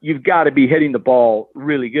 you've got to be hitting the ball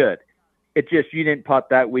really good. It just, you didn't putt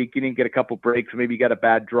that week. You didn't get a couple breaks. Maybe you got a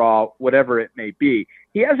bad draw, whatever it may be.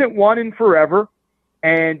 He hasn't won in forever.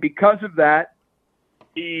 And because of that,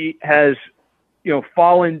 he has,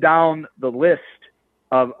 fallen down the list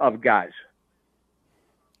of guys.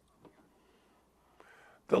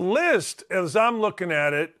 The list, as I'm looking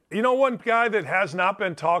at it, one guy that has not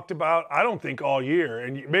been talked about, I don't think all year,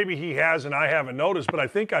 and maybe he has and I haven't noticed, but I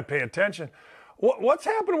think I pay attention. What's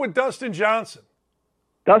happening with Dustin Johnson?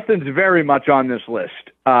 Dustin's very much on this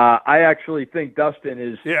list. I actually think Dustin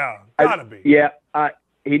is. Yeah, gotta be. Yeah,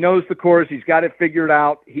 he knows the course. He's got it figured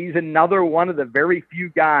out. He's another one of the very few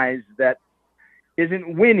guys that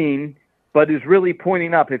isn't winning, but is really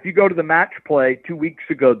pointing up. If you go to the match play 2 weeks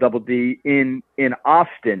ago, Double D, in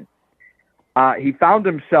Austin, he found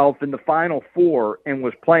himself in the final four and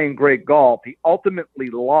was playing great golf. He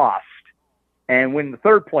ultimately lost. And when the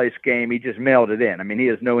third place game, he just mailed it in. I mean, he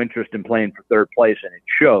has no interest in playing for third place, and it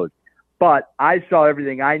showed. But I saw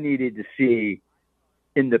everything I needed to see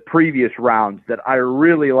in the previous rounds that I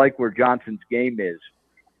really like where Johnson's game is.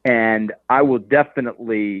 And I will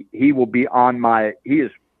definitely, he will be on my, he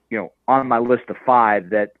is, on my list of 5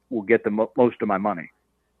 that will get the most of my money.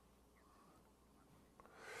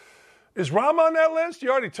 Is Rahm on that list?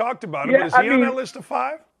 You already talked about him, but is he on that list of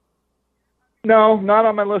 5? No, not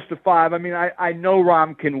on my list of 5. I mean, I know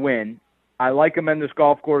Rahm can win. I like him in this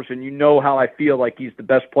golf course, and how I feel like he's the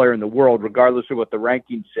best player in the world, regardless of what the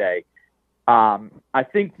rankings say. I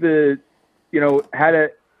think he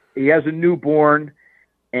has a newborn,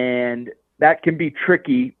 and that can be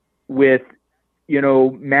tricky with,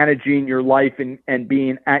 managing your life and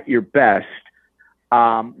being at your best.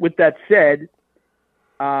 With that said,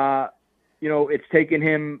 it's taken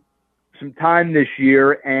him some time this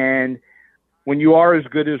year, and when you are as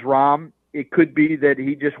good as Rahm, it could be that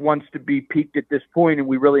he just wants to be peaked at this point, and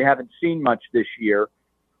we really haven't seen much this year.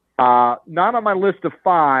 Not on my list of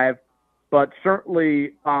 5, but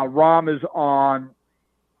certainly Rahm is on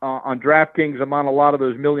DraftKings. I'm on a lot of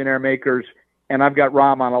those millionaire makers, and I've got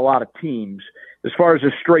Rahm on a lot of teams. As far as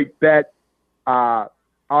a straight bet, I'll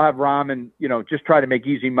have Rahm and, just try to make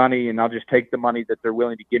easy money, and I'll just take the money that they're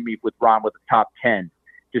willing to give me with Rahm with the top 10,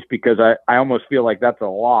 just because I almost feel like that's a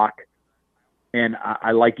lock, and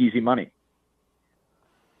I like easy money.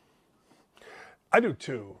 I do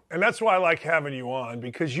too. And that's why I like having you on,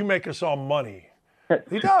 because you make us all money.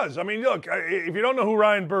 He does. I mean, look, if you don't know who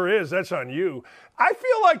Ryan Burr is, that's on you. I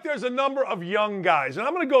feel like there's a number of young guys, and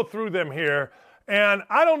I'm going to go through them here. And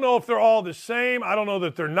I don't know if they're all the same. I don't know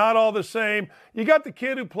that they're not all the same. You got the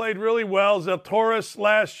kid who played really well, Zalatoris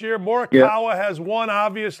last year. Morikawa has one,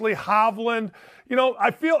 obviously. Hovland.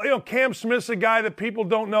 I feel, Cam Smith's a guy that people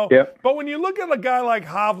don't know. Yep. But when you look at a guy like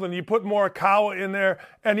Hovland, you put Morikawa in there,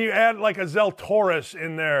 and you add like a Zalatoris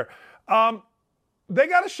in there. They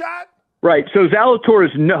got a shot? Right. So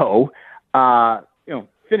Zalatoris, no.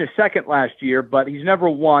 Finished second last year, but he's never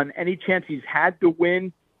won. Any chance he's had to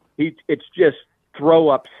win, it's just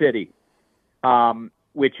throw-up city,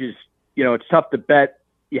 which is, it's tough to bet.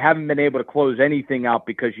 You haven't been able to close anything out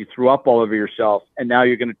because you threw up all over yourself, and now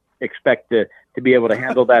you're going to expect to be able to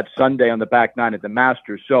handle that Sunday on the back nine at the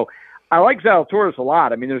Masters. So I like Zalatoris a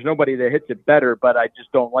lot. I mean, there's nobody that hits it better, but I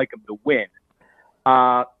just don't like him to win.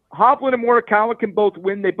 Hovland and Morikawa can both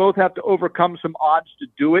win. They both have to overcome some odds to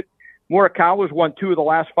do it. Morikawa's won 2 of the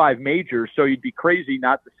last 5 majors, so you'd be crazy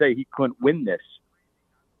not to say he couldn't win this.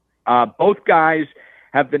 Both guys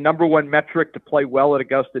have the number 1 metric to play well at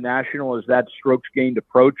Augusta National is that strokes gained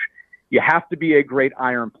approach. You have to be a great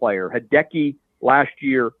iron player. Hideki last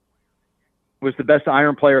year was the best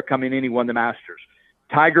iron player coming in. He won the Masters.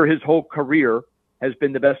 Tiger, his whole career, has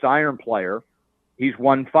been the best iron player. He's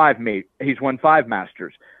won 5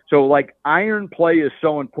 Masters. So, iron play is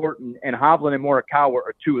so important, and Hovland and Morikawa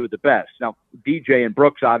are 2 of the best. Now, DJ and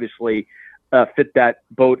Brooks obviously fit that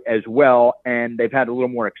boat as well, and they've had a little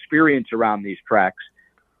more experience around these tracks.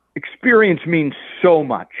 Experience means so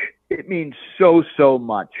much. It means so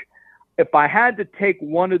much. If I had to take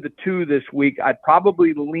one of the 2 this week, I'd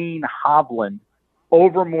probably lean Hovland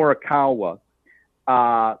over Morikawa.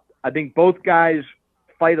 I think both guys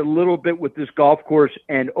fight a little bit with this golf course,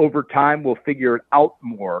 and over time we'll figure it out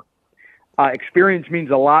more. Experience means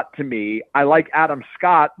a lot to me. I like Adam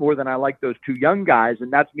Scott more than I like those 2 young guys,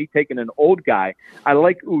 and that's me taking an old guy. I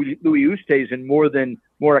like Louis Oosthuizen more than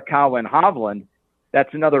Morikawa and Hovland.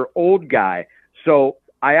 That's another old guy. So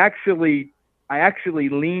I actually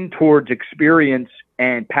lean towards experience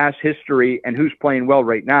and past history and who's playing well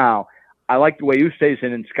right now. I like the way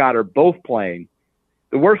Oosthuizen and Scott are both playing.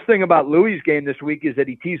 The worst thing about Louis' game this week is that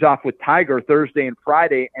he tees off with Tiger Thursday and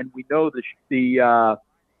Friday, and we know the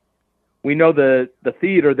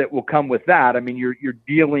theater that will come with that. I mean, you're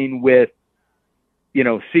dealing with,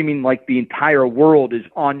 seeming like the entire world is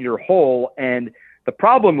on your hole, and the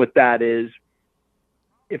problem with that is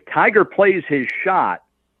if Tiger plays his shot,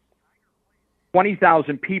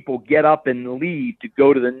 20,000 people get up and leave to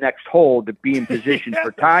go to the next hole to be in position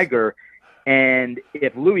for Tiger, and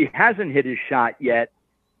if Louis hasn't hit his shot yet,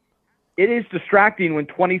 it is distracting when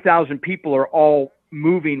 20,000 people are all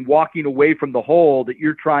moving, walking away from the hole that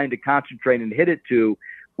you're trying to concentrate and hit it to,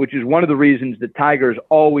 which is one of the reasons that Tiger's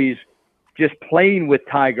always just playing with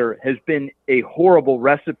Tiger has been a horrible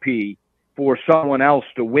recipe for someone else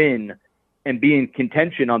to win and be in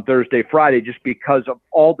contention on Thursday, Friday, just because of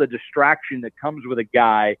all the distraction that comes with a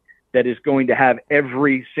guy that is going to have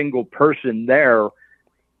every single person there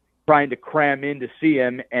trying to cram in to see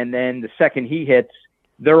him. And then the second he hits,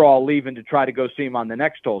 they're all leaving to try to go see him on the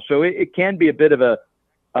next hole. So it can be a bit of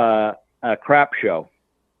a crap show.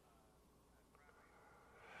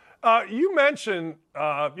 You mentioned,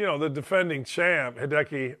 the defending champ,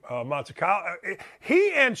 Hideki Matsuyama.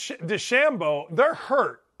 He and DeChambeau, they're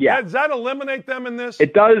hurt. Yeah. Does that eliminate them in this?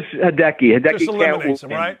 It does Hideki. Hideki just eliminates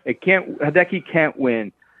him, right? Hideki can't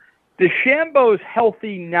win. DeChambeau's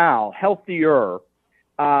healthy now, healthier.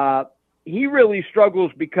 He really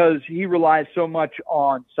struggles because he relies so much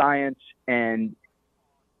on science, and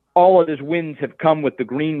all of his wins have come with the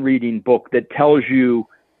green reading book that tells you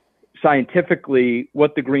scientifically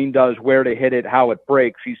what the green does, where to hit it, how it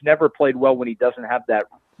breaks. He's never played well when he doesn't have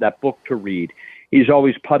that book to read. He's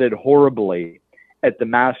always putted horribly at the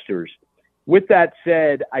Masters. With that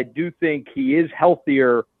said, I do think he is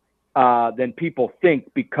healthier than people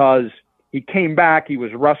think because he came back. He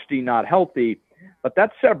was rusty, not healthy. But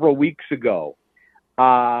that's several weeks ago.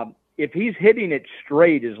 if he's hitting it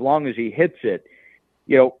straight, as long as he hits it,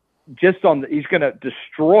 you know, he's going to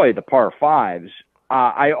destroy the par fives.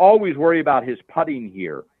 I always worry about his putting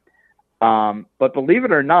here. But believe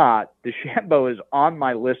it or not, DeChambeau is on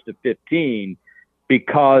my list of 15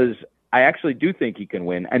 because I actually do think he can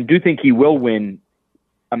win and do think he will win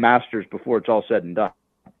a Masters before it's all said and done.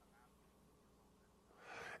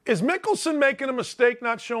 Is Mickelson making a mistake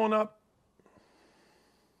not showing up?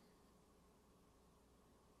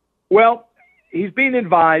 Well, he's being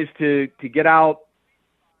advised to get out.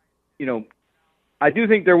 You know, I do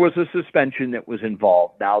think there was a suspension that was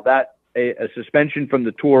involved. Now that a suspension from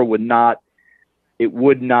the tour would not, you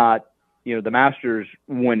know, the Masters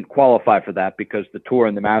wouldn't qualify for that because the tour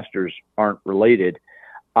and the Masters aren't related.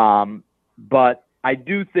 But I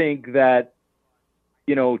do think that,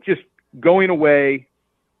 you know, just going away,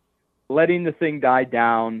 letting the thing die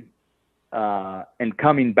down, and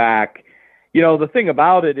coming back. You know, the thing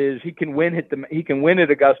about it is he can win at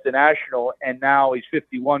Augusta National, and now he's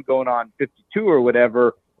 51 going on 52 or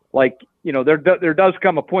whatever. Like, you know, there does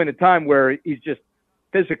come a point in time where he's just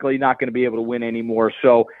physically not going to be able to win anymore.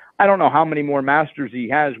 So I don't know how many more Masters he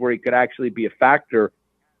has where he could actually be a factor.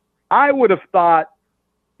 I would have thought,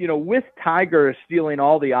 you know, with Tiger stealing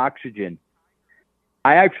all the oxygen,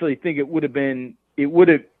 I actually think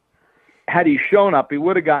had he shown up, he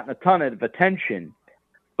would have gotten a ton of attention.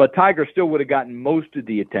 But Tiger still would have gotten most of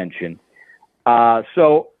the attention.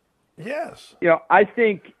 So, yes, you know, I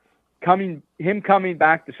think coming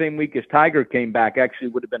back the same week as Tiger came back actually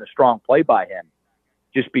would have been a strong play by him,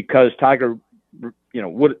 just because Tiger, you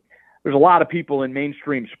know, there's a lot of people in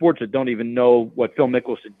mainstream sports that don't even know what Phil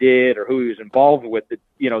Mickelson did or who he was involved with. That,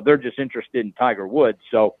 you know, they're just interested in Tiger Woods.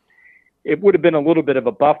 So it would have been a little bit of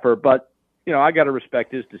a buffer, but you know, I got to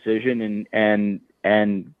respect his decision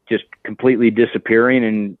and just completely disappearing.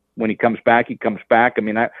 And when he comes back, he comes back. I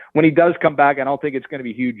mean, when he does come back, I don't think it's going to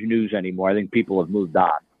be huge news anymore. I think people have moved on.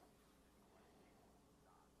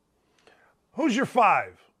 Who's your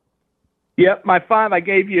 5? Yep, my 5. I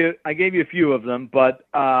gave you a few of them, but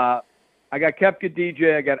I got Koepka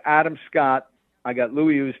DJ, I got Adam Scott, I got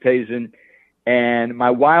Louis Oosthuizen, and my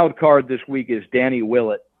wild card this week is Danny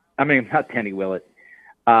Willett. I mean, not Danny Willett.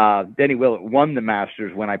 Danny Willett won the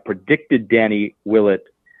Masters when I predicted Danny Willett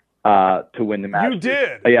to win the Masters. You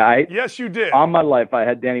did. Yeah, yes, you did. All my life, I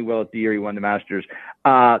had Danny Willett the year he won the Masters.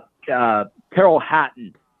 Terrell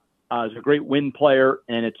Hatton is a great wind player,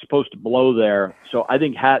 and it's supposed to blow there. So I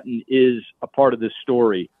think Hatton is a part of this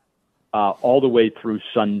story all the way through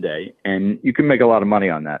Sunday, and you can make a lot of money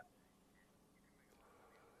on that.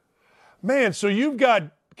 Man, so you've got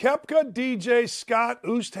Koepka, DJ, Scott,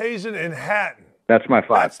 Oosthuizen, and Hatton. That's my 5.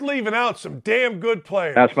 That's leaving out some damn good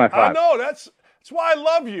players. That's my 5. I know. That's why I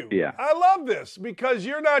love you. Yeah. I love this because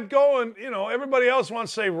you're not going, you know, everybody else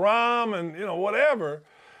wants to say Rahm and, you know, whatever.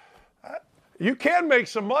 You can make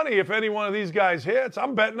some money if any one of these guys hits.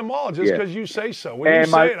 I'm betting them all just because you say so. When you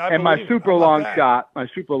say it, I believe my super it. long shot, my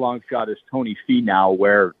super long shot is Tony Finau,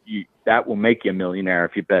 where that will make you a millionaire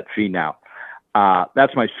if you bet Finau.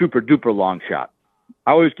 That's my super duper long shot.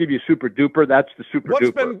 I always give you super duper. That's the super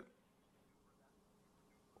duper.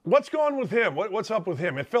 What's going with him? What's up with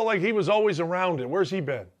him? It felt like he was always around it. Where's he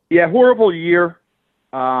been? Yeah, horrible year,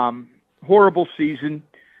 horrible season,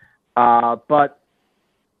 but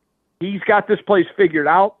he's got this place figured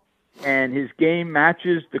out, and his game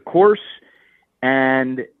matches the course.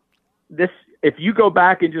 And this, if you go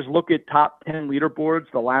back and just look at top 10 leaderboards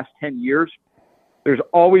the last 10 years, there's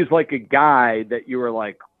always like a guy that you were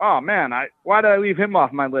like, oh man, why did I leave him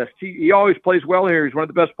off my list? He always plays well here. He's one of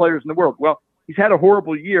the best players in the world. Well, he's had a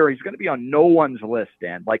horrible year. He's going to be on no one's list,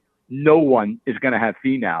 Dan. Like, no one is going to have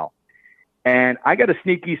Finau. And I got a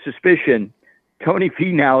sneaky suspicion Tony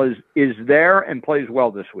Finau is there and plays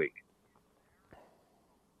well this week.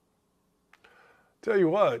 Tell you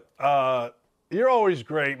what, you're always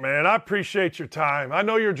great, man. I appreciate your time. I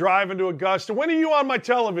know you're driving to Augusta. When are you on my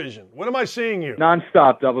television? When am I seeing you?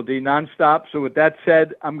 Nonstop, Double D, nonstop. So with that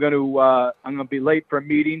said, I'm going to be late for a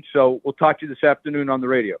meeting. So we'll talk to you this afternoon on the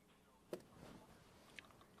radio.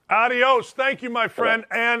 Adios. Thank you, my friend.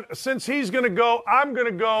 And since he's going to go, I'm going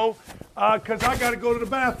to go because I got to go to the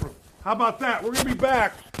bathroom. How about that? We're going to be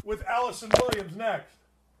back with Allison Williams next.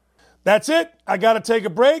 That's it. I got to take a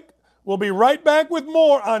break. We'll be right back with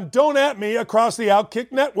more on Don't At Me across the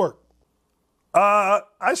Outkick Network. I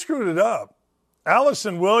screwed it up.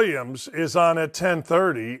 Allison Williams is on at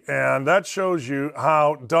 10:30, and that shows you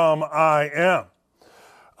how dumb I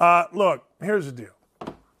am. Look, here's the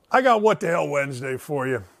deal. I got What the Hell Wednesday for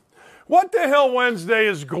you. What the Hell Wednesday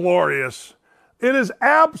is glorious. It is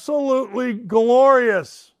absolutely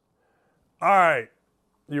glorious. All right.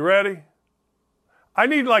 You ready? I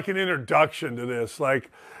need like an introduction to this. Like,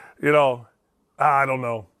 I don't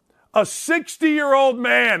know. A 60-year-old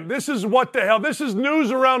man. This is what the hell. This is news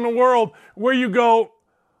around the world where you go,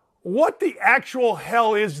 what the actual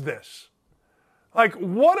hell is this? Like,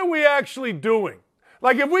 what are we actually doing?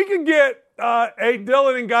 Like, if we could get,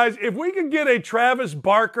 Dylan and guys, if we could get a Travis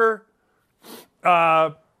Barker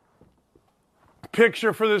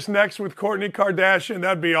picture for this next with Kourtney Kardashian,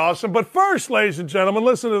 that'd be awesome. But first, ladies and gentlemen,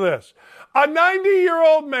 listen to this. A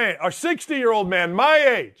 90-year-old man, or 60-year-old man, my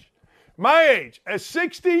age, a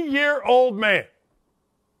 60-year-old man,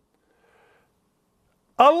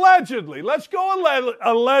 allegedly, let's go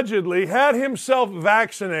allegedly, had himself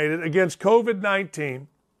vaccinated against COVID-19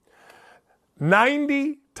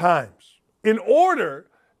 90 times in order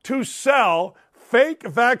to sell fake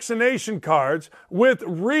vaccination cards with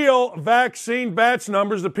real vaccine batch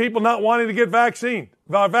numbers of people not wanting to get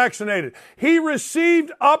vaccinated. He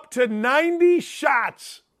received up to 90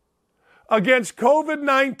 shots against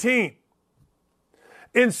COVID-19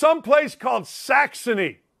 in some place called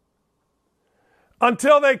Saxony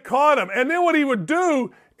until they caught him. And then what he would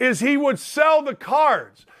do is he would sell the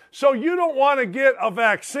cards. So you don't want to get a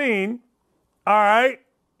vaccine, all right?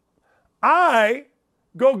 I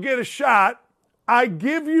go get a shot. I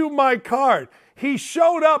give you my card. He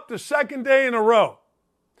showed up the second day in a row.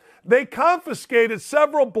 They confiscated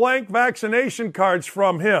several blank vaccination cards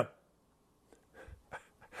from him.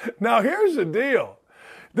 Now, here's the deal.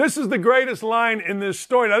 This is the greatest line in this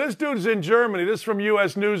story. Now, this dude is in Germany. This is from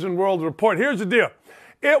U.S. News and World Report. Here's the deal.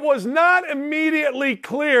 It was not immediately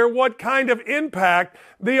clear what kind of impact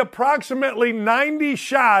the approximately 90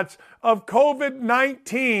 shots of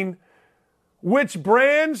COVID-19, which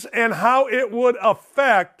brands and how it would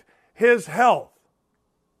affect his health.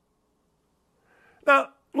 Now,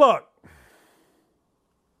 look,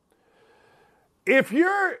 if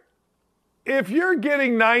you're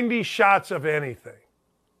getting 90 shots of anything,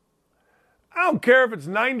 I don't care if it's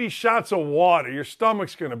 90 shots of water, your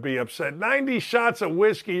stomach's going to be upset. 90 shots of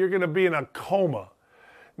whiskey, you're going to be in a coma.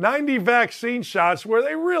 90 vaccine shots where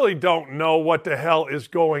they really don't know what the hell is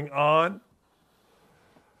going on.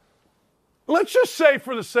 Let's just say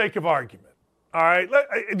for the sake of argument, all right,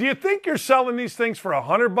 do you think you're selling these things for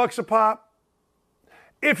 $100 a pop?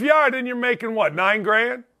 If you are, then you're making what,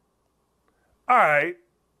 $9,000? All right.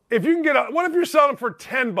 If you can what if you're selling for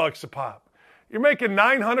 $10 a pop? You're making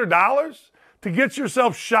 $900 to get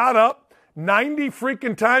yourself shot up 90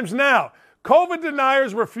 freaking times. Now, COVID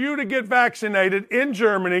deniers refuse to get vaccinated in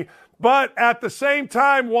Germany, but at the same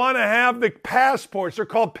time want to have the passports. They're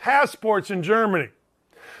called passports in Germany,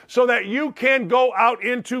 so that you can go out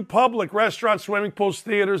into public, restaurants, swimming pools,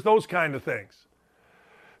 theaters, those kind of things.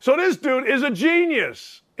 So this dude is a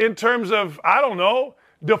genius in terms of, I don't know,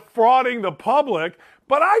 defrauding the public.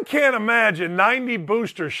 But I can't imagine 90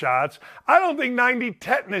 booster shots. I don't think 90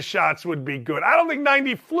 tetanus shots would be good. I don't think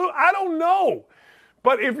 90 flu. I don't know.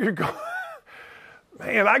 But if you're going,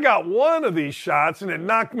 man, I got one of these shots and it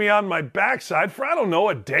knocked me on my backside for, I don't know,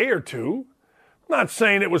 a day or two. I'm not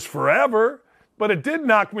saying it was forever, but it did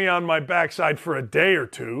knock me on my backside for a day or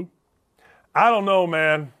two. I don't know,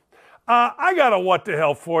 man. I got a what the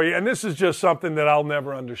hell for you, and this is just something that I'll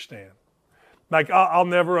never understand. Like, I'll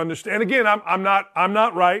never understand. Again, I'm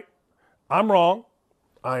not right. I'm wrong.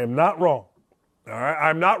 I am not wrong. All right?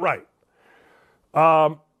 I'm not right.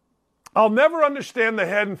 I'll never understand the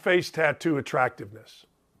head and face tattoo attractiveness.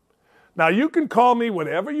 Now, you can call me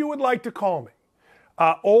whatever you would like to call me.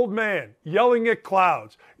 Old man, yelling at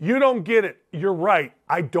clouds. You don't get it. You're right.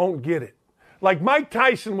 I don't get it. Like Mike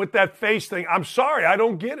Tyson with that face thing. I'm sorry. I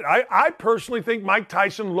don't get it. I personally think Mike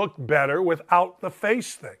Tyson looked better without the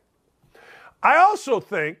face thing. I also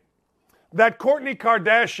think that Kourtney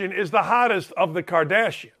Kardashian is the hottest of the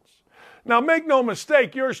Kardashians. Now, make no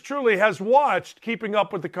mistake, yours truly has watched Keeping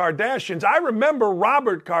Up with the Kardashians. I remember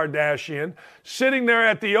Robert Kardashian sitting there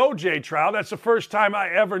at the OJ trial. That's the first time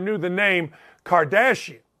I ever knew the name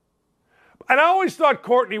Kardashian. And I always thought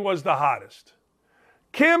Kourtney was the hottest.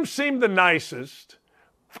 Kim seemed the nicest.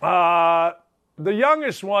 The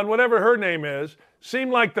youngest one, whatever her name is,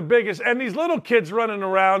 seem like the biggest. And these little kids running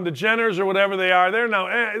around, the Jenners or whatever they are,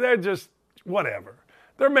 they're just whatever.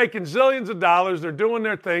 They're making zillions of dollars. They're doing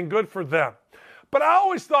their thing. Good for them. But I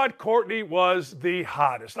always thought Kourtney was the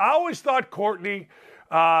hottest. I always thought Kourtney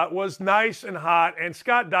was nice and hot, and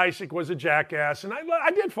Scott Disick was a jackass. And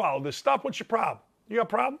I did follow this stuff. What's your problem? You got a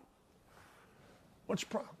problem? What's your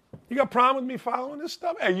problem? You got a problem with me following this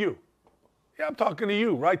stuff? Hey, you. Yeah, I'm talking to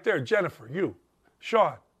you right there. Jennifer, you.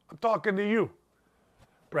 Sean, I'm talking to you.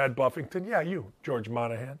 Brad Buffington, yeah, you, George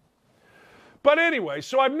Monahan. But anyway,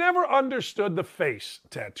 so I've never understood the face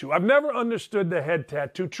tattoo. I've never understood the head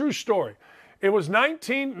tattoo. True story. It was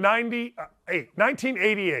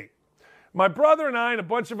 1988. My brother and I and a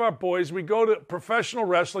bunch of our boys, we go to professional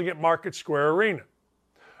wrestling at Market Square Arena.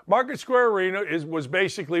 Market Square Arena was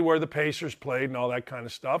basically where the Pacers played and all that kind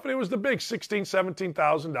of stuff. And it was the big $16,000,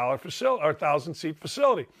 $17,000 facility, or 1,000-seat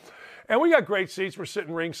facility. And we got great seats. We're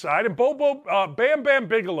sitting ringside. And Bam Bam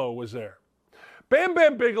Bigelow was there. Bam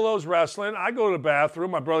Bam Bigelow's wrestling. I go to the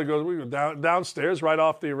bathroom. My brother goes, we go downstairs right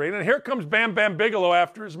off the arena. And here comes Bam Bam Bigelow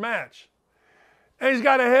after his match. And he's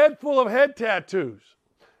got a head full of head tattoos.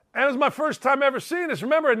 And it was my first time ever seeing this.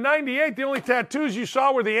 Remember, in 98, the only tattoos you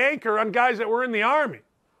saw were the anchor on guys that were in the Army.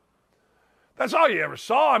 That's all you ever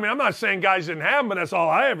saw. I mean, I'm not saying guys didn't have them, but that's all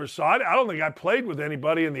I ever saw. I don't think I played with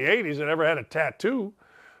anybody in the 80s that ever had a tattoo.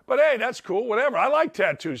 But hey, that's cool, whatever. I like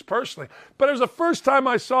tattoos personally. But it was the first time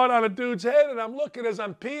I saw it on a dude's head, and I'm looking as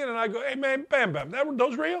I'm peeing, and I go, hey, man, Bam Bam,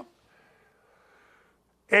 those real?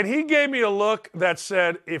 And he gave me a look that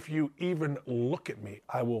said, if you even look at me,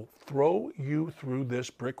 I will throw you through this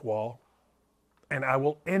brick wall, and I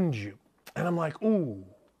will end you. And I'm like, ooh,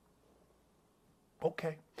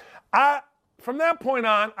 okay. From that point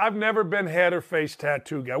on, I've never been head or face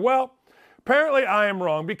tattoo guy. Well, apparently I am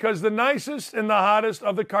wrong, because the nicest and the hottest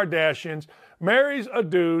of the Kardashians marries a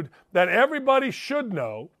dude that everybody should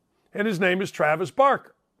know, and his name is Travis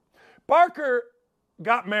Barker. Barker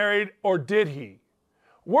got married, or did he?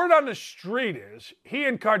 Word on the street is he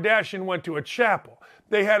and Kardashian went to a chapel.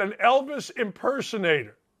 They had an Elvis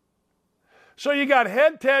impersonator. So you got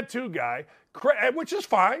head tattoo guy, which is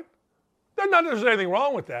fine. There's anything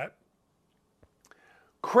wrong with that.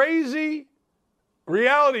 Crazy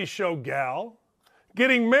reality show gal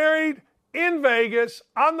getting married in Vegas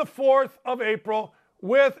on the 4th of April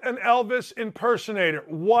with an Elvis impersonator.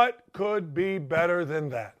 What could be better than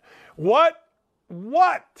that? What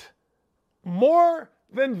more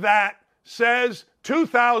than that says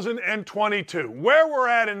 2022, where we're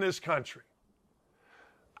at in this country?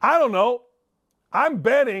 I don't know. I'm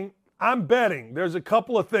betting. There's a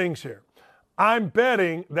couple of things here. I'm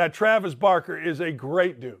betting that Travis Barker is a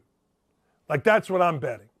great dude. Like, that's what I'm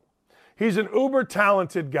betting. He's an uber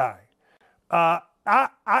talented guy. Here,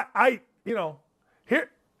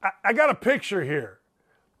 I got a picture here.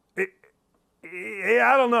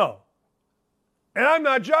 I don't know. And I'm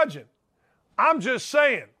not judging. I'm just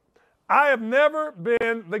saying, I have never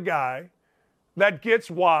been the guy that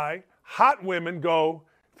gets why hot women go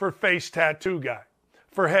for face tattoo guy,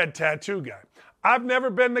 for head tattoo guy. I've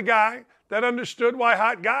never been the guy that understood why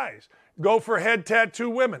hot guys go for head tattoo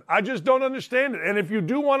women. I just don't understand it. And if you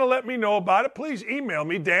do want to let me know about it, please email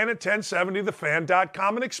me,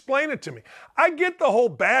 dan@1070thefan.com, and explain it to me. I get the whole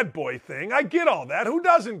bad boy thing. I get all that. Who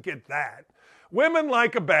doesn't get that? Women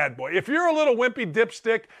like a bad boy. If you're a little wimpy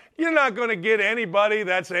dipstick, you're not going to get anybody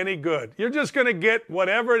that's any good. You're just going to get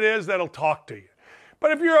whatever it is that'll talk to you.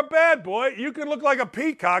 But if you're a bad boy, you can look like a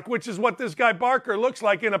peacock, which is what this guy Barker looks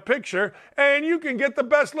like in a picture, and you can get the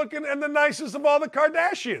best looking and the nicest of all the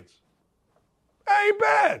Kardashians. Ain't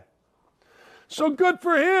bad. So good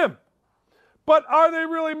for him. But are they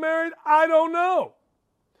really married? I don't know.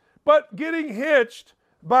 But getting hitched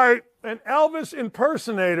by an Elvis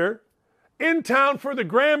impersonator in town for the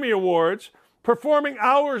Grammy Awards, performing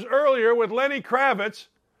hours earlier with Lenny Kravitz,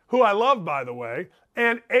 who I love, by the way,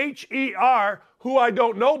 and H.E.R., who I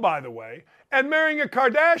don't know, by the way, and marrying a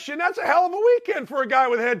Kardashian, that's a hell of a weekend for a guy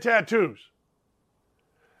with head tattoos.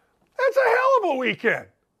 That's a hell of a weekend.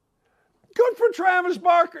 Good for Travis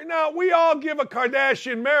Barker. Now, we all give a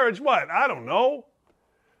Kardashian marriage, what? I don't know.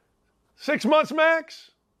 6 months max?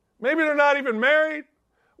 Maybe they're not even married.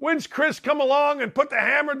 When's Chris come along and put the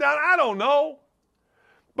hammer down? I don't know.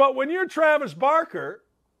 But when you're Travis Barker,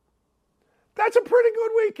 that's a pretty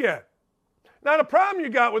good weekend. Now, the problem you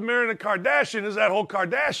got with marrying a Kardashian is that whole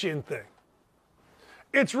Kardashian thing.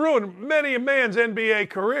 It's ruined many a man's NBA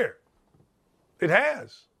career. It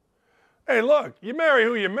has. Hey, look, you marry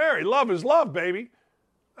who you marry. Love is love, baby.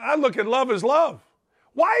 I look at love as love.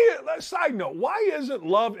 Side note, why isn't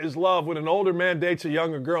love is love when an older man dates a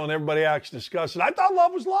younger girl and everybody actually discusses it? I thought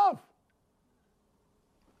love was love.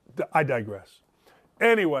 I digress.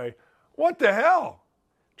 Anyway, what the hell?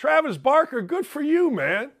 Travis Barker, good for you,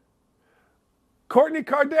 man. Kourtney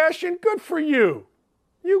Kardashian, good for you.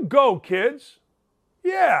 You go, kids.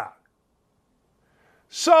 Yeah.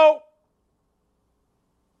 So,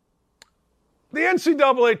 the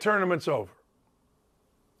NCAA tournament's over.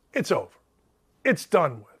 It's over. It's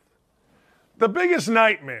done with. The biggest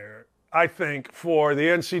nightmare, I think, for the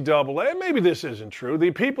NCAA, and maybe this isn't true,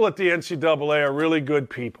 the people at the NCAA are really good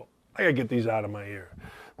people. I gotta get these out of my ear.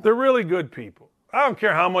 They're really good people. I don't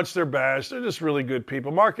care how much they're bashed. They're just really good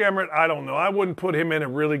people. Mark Emmert, I don't know. I wouldn't put him in a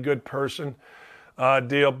really good person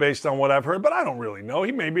deal based on what I've heard, but I don't really know.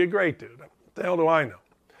 He may be a great dude. What the hell do I know?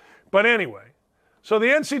 But anyway, so the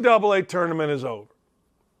NCAA tournament is over.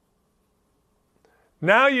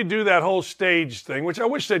 Now you do that whole stage thing, which I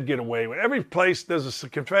wish they'd get away with. Every place there's a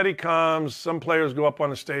confetti comes, some players go up on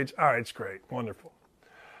the stage. All right, it's great, wonderful.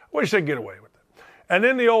 I wish they'd get away with it. And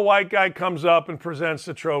then the old white guy comes up and presents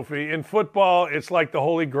the trophy. In football, it's like the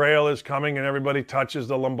Holy Grail is coming and everybody touches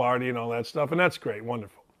the Lombardi and all that stuff, and that's great,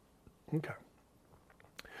 wonderful. Okay.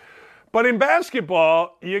 But in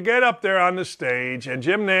basketball, you get up there on the stage, and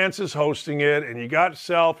Jim Nantz is hosting it, and you got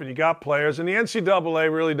Self, and you got players, and the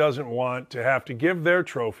NCAA really doesn't want to have to give their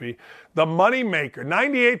trophy. The money maker,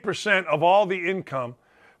 98% of all the income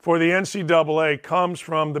for the NCAA comes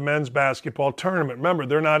from the men's basketball tournament. Remember,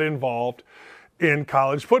 they're not involved in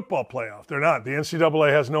college football playoff. They're not. The NCAA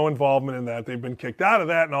has no involvement in that. They've been kicked out of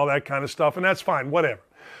that and all that kind of stuff, and that's fine, whatever.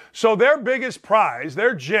 So their biggest prize,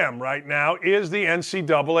 their gem right now, is the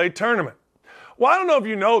NCAA tournament. Well, I don't know if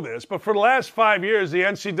you know this, but for the last 5 years, the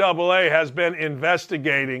NCAA has been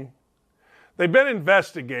investigating. They've been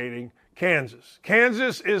investigating Kansas.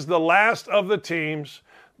 Kansas is the last of the teams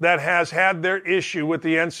that has had their issue with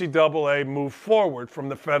the NCAA move forward from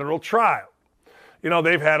the federal trial. You know,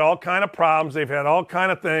 they've had all kind of problems. They've had all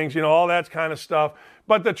kind of things, you know, all that kind of stuff.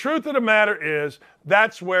 But the truth of the matter is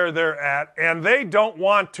that's where they're at, and they don't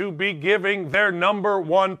want to be giving their number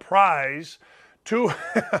one prize to,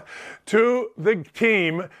 to the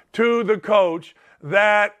team, to the coach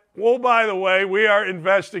that, oh, by the way, we are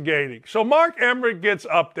investigating. So Mark Emmert gets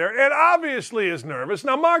up there and obviously is nervous.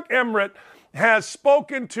 Now, Mark Emmert has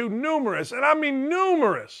spoken to numerous, and I mean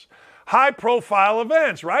numerous, high-profile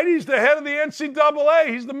events, right? He's the head of the NCAA.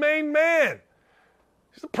 He's the main man.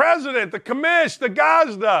 He's the president, the commish, the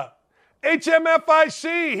GASDA,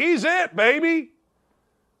 HMFIC. He's it, baby.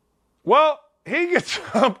 Well, he gets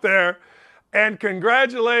up there and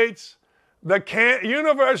congratulates the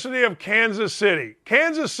University of Kansas City.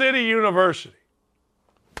 Kansas City University.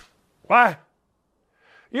 Why?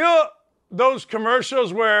 You know those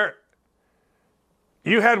commercials where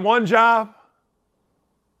you had one job?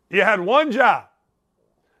 You had one job.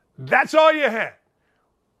 That's all you had.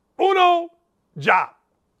 Uno job.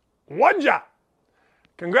 One job.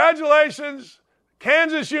 Congratulations,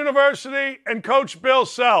 Kansas University and Coach Bill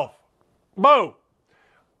Self. Boom.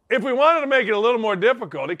 If we wanted to make it a little more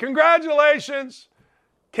difficult, congratulations,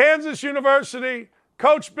 Kansas University,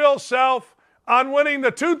 Coach Bill Self, on winning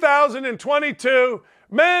the 2022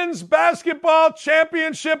 Men's Basketball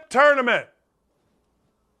Championship Tournament.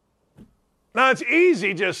 Now, it's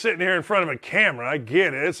easy just sitting here in front of a camera. I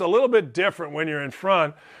get it. It's a little bit different when you're in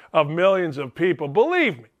front of millions of people.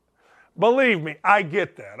 Believe me, I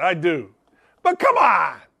get that. I do. But come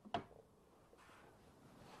on.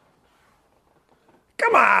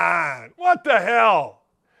 Come on. What the hell?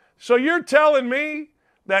 So you're telling me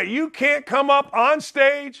that you can't come up on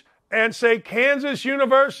stage and say Kansas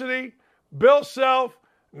University, Bill Self,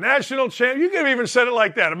 national champion. You could have even said it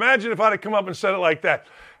like that. Imagine if I'd have come up and said it like that.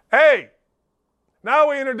 Hey, now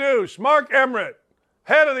we introduce Mark Emmert,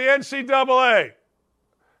 head of the NCAA.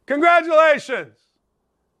 Congratulations,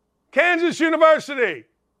 Kansas University,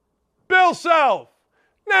 Bill Self,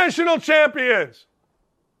 national champions.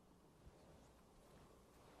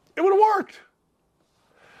 It would have worked.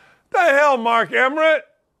 The hell, Mark Emmert?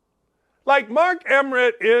 Like, Mark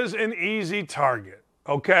Emmert is an easy target,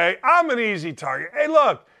 okay? I'm an easy target. Hey,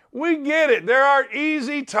 look, we get it. There are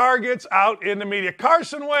easy targets out in the media.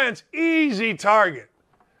 Carson Wentz, easy target.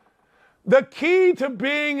 The key to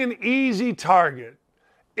being an easy target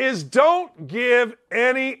is don't give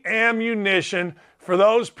any ammunition for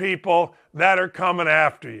those people that are coming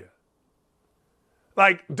after you.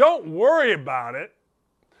 Like, don't worry about it,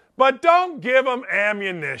 but don't give them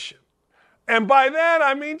ammunition. And by that,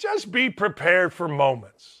 I mean just be prepared for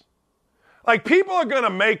moments. Like, people are going to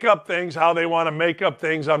make up things how they want to make up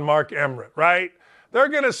things on Mark Emmert, right? They're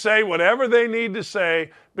going to say whatever they need to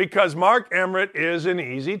say because Mark Emmert is an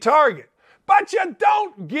easy target. But you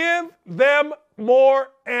don't give them more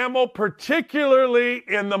ammo, particularly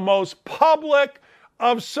in the most public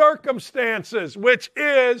of circumstances, which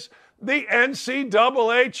is the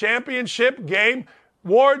NCAA championship game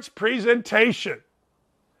awards presentation.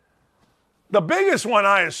 The biggest one,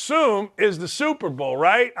 I assume, is the Super Bowl,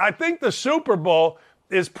 right? I think the Super Bowl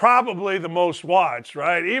is probably the most watched,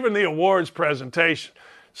 right? Even the awards presentation.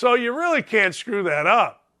 So you really can't screw that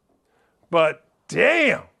up. But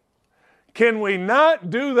damn, can we not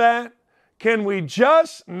do that? Can we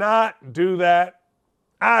just not do that?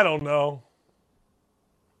 I don't know.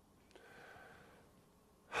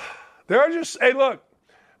 Hey, look,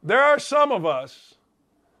 there are some of us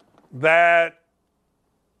that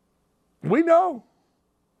we know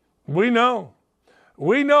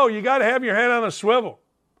you got to have your head on a swivel.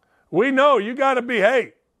 We know you got to be,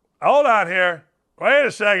 hey, hold on here. Wait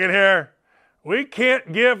a second here. We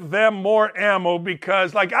can't give them more ammo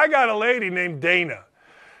because, like, I got a lady named Dana.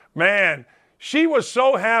 Man, she was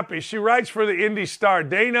so happy. She writes for the Indy Star.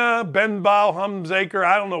 Dana Benbow Humzaker,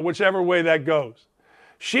 I don't know, whichever way that goes.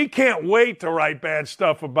 She can't wait to write bad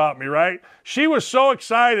stuff about me, right? She was so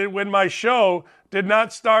excited when my show did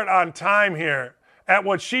not start on time here at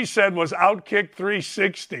what she said was Outkick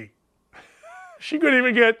 360. She couldn't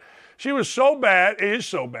even get, she was so bad, it is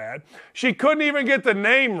so bad, she couldn't even get the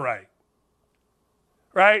name right.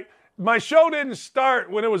 Right? My show didn't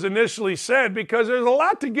start when it was initially said because there's a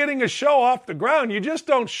lot to getting a show off the ground. You just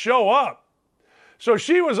don't show up. So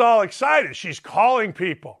she was all excited. She's calling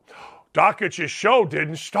people. Dockett's show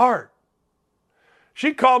didn't start.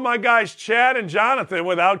 She called my guys Chad and Jonathan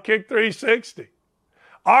with Outkick 360.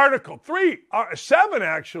 Article 7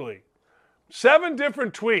 actually. 7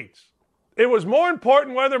 different tweets. It was more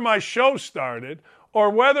important whether my show started or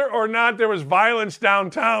whether or not there was violence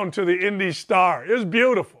downtown to the Indy Star. It was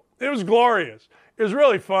beautiful. It was glorious. It was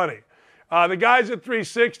really funny. The guys at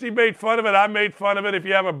 360 made fun of it. I made fun of it. If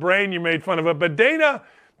you have a brain, you made fun of it. But Dana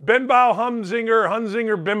Benbow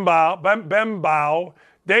Benbow,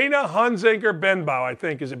 Dana Hunzinger Benbow, I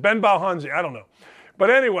think. Is it Benbow Hunzinger? I don't know. But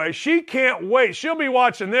anyway, she can't wait. She'll be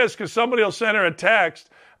watching this because somebody will send her a text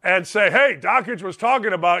and say, hey, Dockage was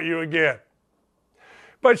talking about you again.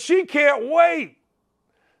 But she can't wait.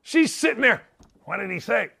 She's sitting there. What did he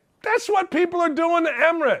say? That's what people are doing to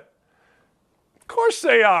Emmerich. Of course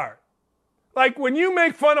they are. Like when you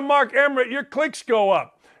make fun of Mark Emmerich, your clicks go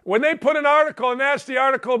up. When they put an article, a nasty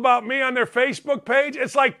article about me on their Facebook page,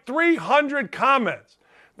 it's like 300 comments.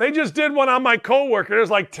 They just did one on my coworker. There's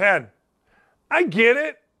like 10. I get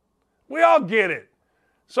it. We all get it.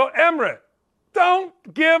 So Emmerich, don't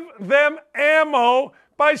give them ammo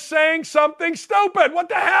by saying something stupid. What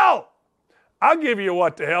the hell? I'll give you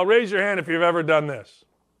what the hell. Raise your hand if you've ever done this.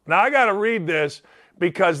 Now, I got to read this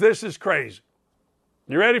because this is crazy.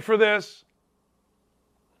 You ready for this?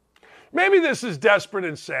 Maybe this is desperate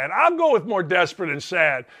and sad. I'll go with more desperate and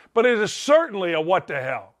sad, but it is certainly a what the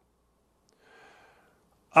hell.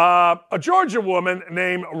 A Georgia woman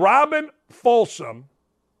named Robin Folsom,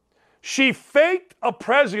 she faked a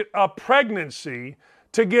pregnancy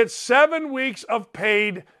to get 7 weeks of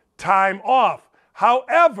paid time off.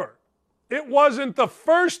 However, it wasn't the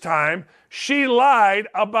first time she lied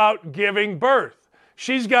about giving birth.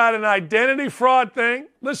 She's got an identity fraud thing.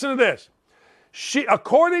 Listen to this.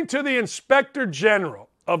 According to the Inspector General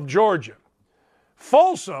of Georgia,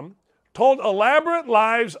 Folsom told elaborate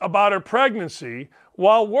lies about her pregnancy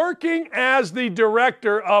while working as the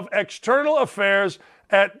director of external affairs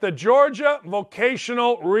at the Georgia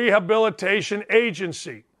Vocational Rehabilitation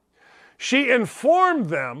Agency. She informed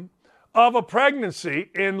them of a pregnancy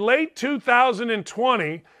in late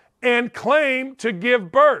 2020 and claimed to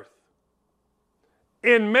give birth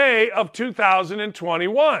in May of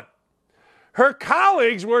 2021. Her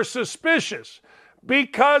colleagues were suspicious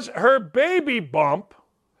because her baby bump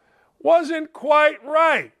wasn't quite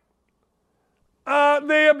right.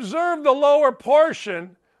 They observed the lower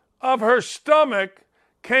portion of her stomach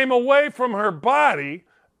came away from her body,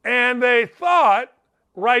 and they thought,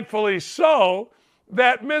 rightfully so,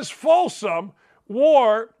 that Miss Folsom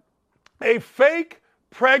wore a fake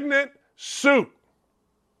pregnant suit.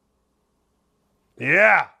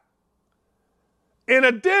 Yeah. In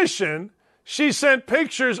addition, she sent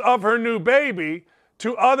pictures of her new baby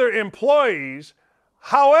to other employees.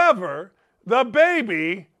 However, the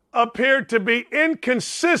baby appeared to be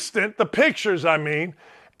inconsistent, the pictures I mean,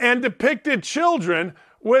 and depicted children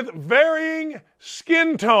with varying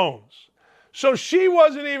skin tones. So she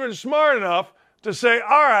wasn't even smart enough to say,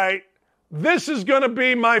 all right, this is going to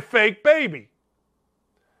be my fake baby,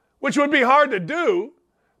 which would be hard to do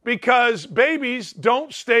because babies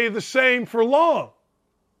don't stay the same for long.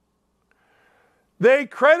 They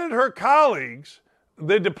credit her colleagues,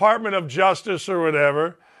 the Department of Justice or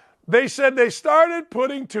whatever. They said they started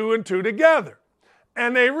putting 2 and 2 together.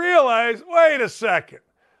 And they realized, wait a second,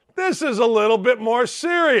 this is a little bit more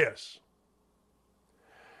serious.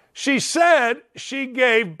 She said she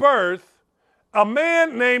gave birth. A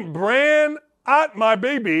man named Bran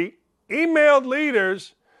Atmabibi emailed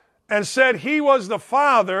leaders and said he was the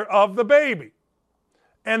father of the baby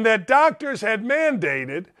and that doctors had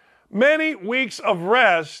mandated many weeks of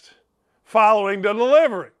rest following the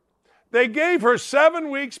delivery. They gave her 7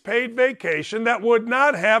 weeks paid vacation that would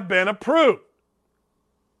not have been approved.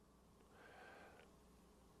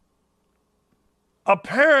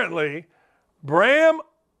 apparently Bram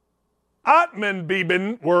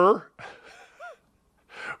Otmanbiben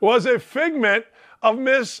was a figment of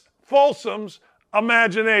Miss Folsom's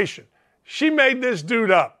imagination. She made this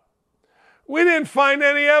dude up. We didn't find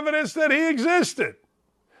any evidence that he existed.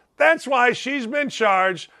 That's why she's been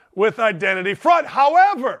charged with identity fraud.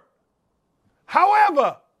 However,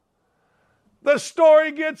 the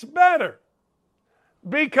story gets better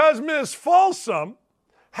because Miss Folsom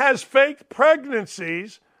has faked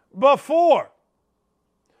pregnancies before.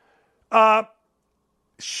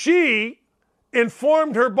 She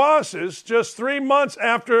informed her bosses just 3 months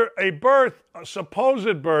after a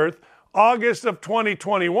supposed birth, August of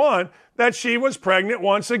 2021, that she was pregnant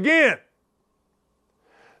once again.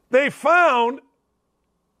 They found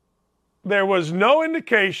there was no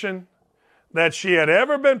indication that she had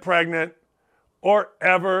ever been pregnant or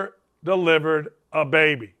ever delivered a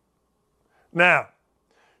baby. Now,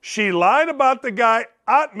 she lied about the guy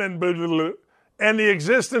Atman and the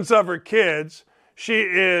existence of her kids. She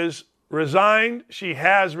has resigned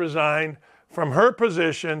from her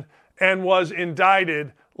position and was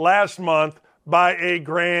indicted last month by a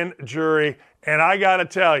grand jury. And I got to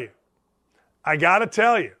tell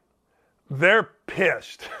you, they're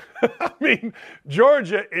pissed. I mean,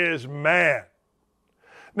 Georgia is mad.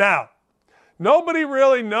 Now, nobody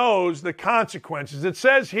really knows the consequences. It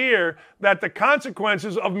says here that the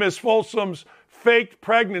consequences of Miss Folsom's faked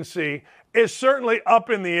pregnancy is certainly up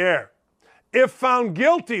in the air. If found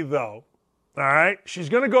guilty, though, all right, she's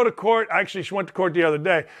going to go to court. Actually, she went to court the other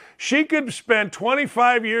day. She could spend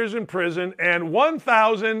 25 years in prison and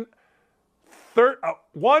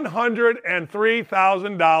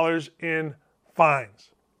 $103,000 in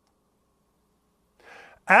fines.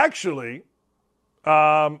 Actually,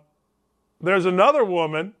 there's another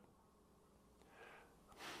woman.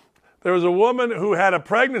 There was a woman who had a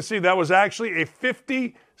pregnancy that was actually a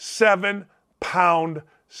 57-pound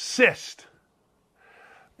cyst.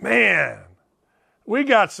 Man, we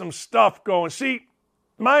got some stuff going. See,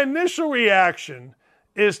 my initial reaction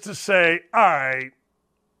is to say, all right,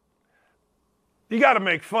 you got to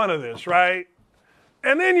make fun of this, right?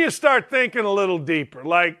 And then you start thinking a little deeper.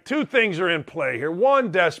 Like, two things are in play here. One,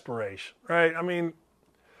 desperation, right? I mean,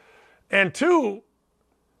 and two,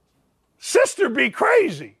 sister be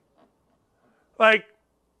crazy. Like,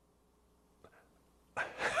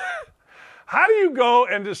 how do you go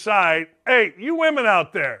and decide, hey, you women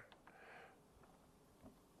out there,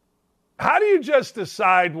 how do you just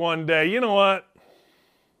decide one day, you know what?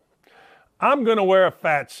 I'm going to wear a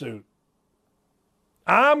fat suit.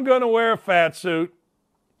 I'm going to wear a fat suit.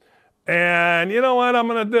 And you know what I'm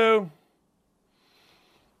going to do?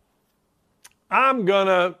 I'm going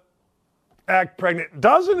to act pregnant.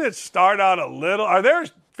 Doesn't it start out a little? Are there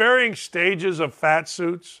varying stages of fat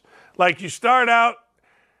suits? Like you start out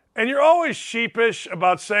and you're always sheepish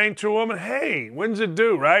about saying to a woman, hey, when's it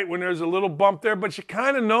due, right? When there's a little bump there, but you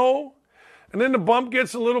kind of know. And then the bump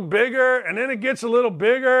gets a little bigger, and then it gets a little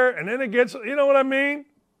bigger, and then it gets, you know what I mean?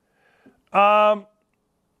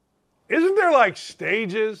 Isn't there like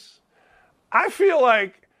stages? I feel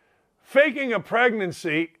like faking a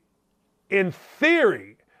pregnancy, in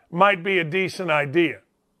theory, might be a decent idea.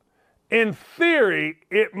 In theory,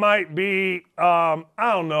 it might be, I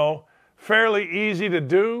don't know, fairly easy to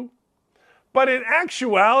do. But in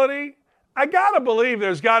actuality, I got to believe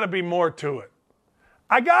there's got to be more to it.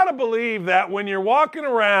 I got to believe that when you're walking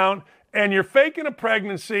around and you're faking a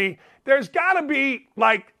pregnancy, there's got to be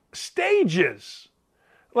like stages.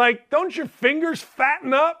 Like, don't your fingers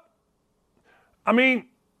fatten up? I mean,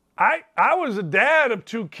 I was a dad of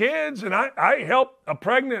 2 kids, and I helped a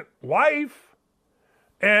pregnant wife.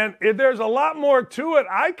 And there's a lot more to it,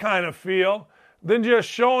 I kind of feel, than just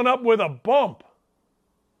showing up with a bump.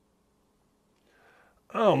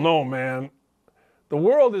 I don't know, man. The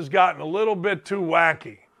world has gotten a little bit too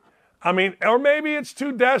wacky. I mean, or maybe it's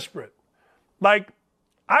too desperate. Like,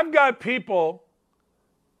 I've got people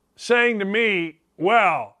saying to me,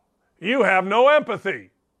 well, you have no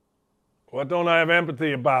empathy. What don't I have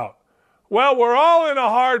empathy about? Well, we're all in a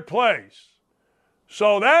hard place.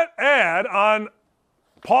 So that ad on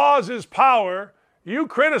Pause is Power, you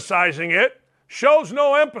criticizing it, shows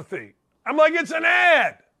no empathy. I'm like, it's an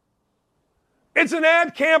ad. It's an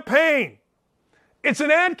ad campaign. It's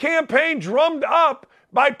an ad campaign drummed up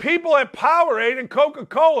by people at Powerade and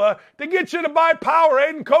Coca-Cola to get you to buy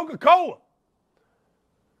Powerade and Coca-Cola.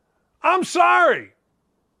 I'm sorry,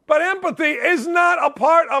 but empathy is not a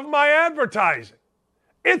part of my advertising.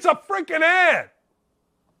 It's a freaking ad.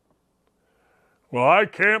 Well, I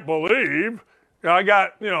can't believe I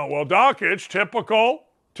got, Dockage, typical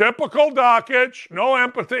Dockage, no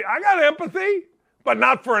empathy. I got empathy. but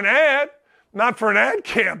not for an ad, not for an ad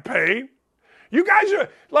campaign. You guys are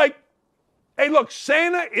like, hey, look,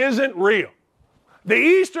 Santa isn't real. The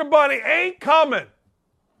Easter Bunny ain't coming.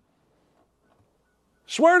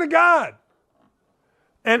 Swear to God.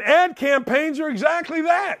 And ad campaigns are exactly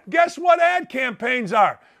that. Guess what ad campaigns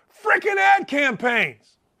are? Frickin' ad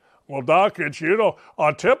campaigns. Well, Doc, it's,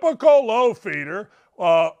 a typical low feeder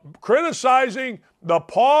criticizing the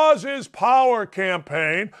Pause is Power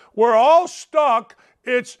campaign. We're all stuck.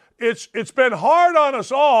 It's been hard on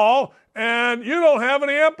us all, and you don't have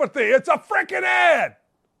any empathy. It's a frickin' ad.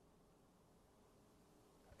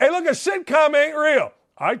 Hey, look, a sitcom ain't real.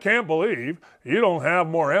 I can't believe you don't have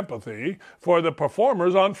more empathy for the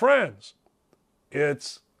performers on Friends.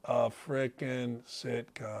 It's a frickin'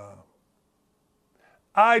 sitcom.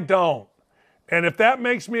 I don't. And if that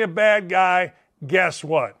makes me a bad guy, guess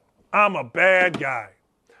what? I'm a bad guy.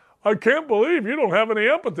 I can't believe you don't have any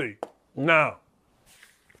empathy. No.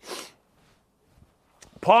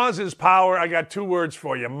 Pause is power. I got 2 words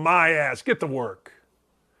for you. My ass. Get to work.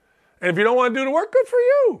 And if you don't want to do the work, good for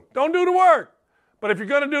you. Don't do the work. But if you're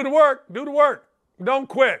going to do the work, do the work. Don't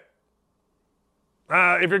quit.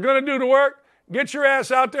 If you're going to do the work, get your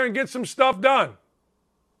ass out there and get some stuff done.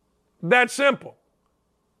 That simple.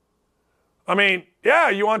 I mean, yeah,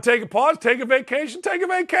 you want to take a pause, take a vacation, take a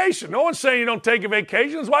vacation. No one's saying you don't take a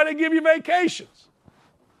vacation. That's why they give you vacations.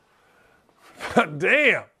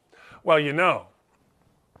 Damn. Well,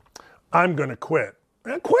 I'm going to quit.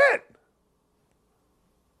 Quit.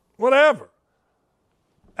 Whatever.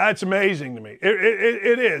 That's amazing to me.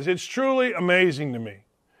 It is. It's truly amazing to me.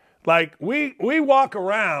 Like, we walk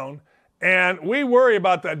around and we worry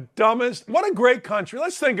about the dumbest. What a great country.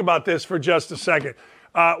 Let's think about this for just a second.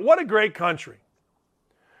 What a great country.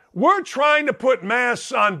 We're trying to put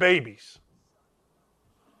masks on babies.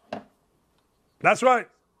 That's right.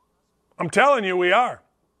 I'm telling you, we are.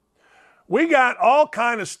 We got all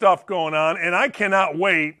kind of stuff going on, and I cannot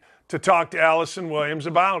wait to talk to Allison Williams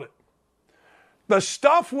about it. The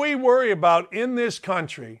stuff we worry about in this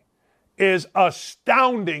country is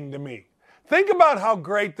astounding to me. Think about how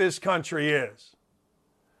great this country is.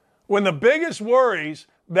 When the biggest worries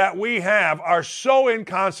that we have are so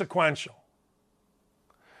inconsequential.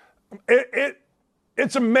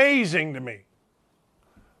 It's amazing to me.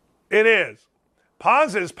 It is.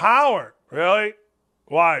 Pause is power. Really?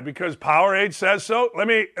 Why? Because Powerade says so? Let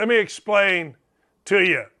me explain to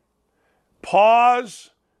you.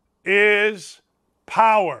 Pause is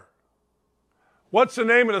power. What's the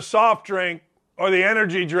name of the soft drink or the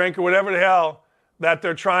energy drink or whatever the hell that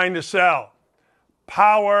they're trying to sell?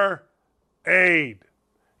 Powerade.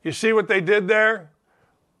 You see what they did there?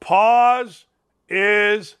 Pause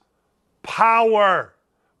is power.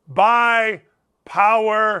 Buy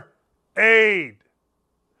Powerade.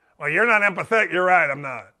 Well, you're not empathetic. You're right, I'm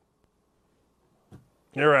not.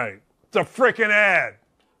 You're right. It's a frickin' ad.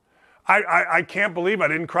 I can't believe I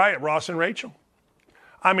didn't cry at Ross and Rachel.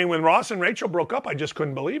 I mean, when Ross and Rachel broke up, I just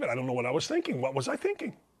couldn't believe it. I don't know what I was thinking. What was I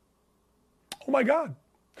thinking? Oh, my God.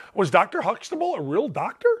 Was Dr. Huxtable a real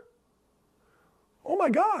doctor? Oh, my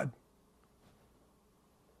God.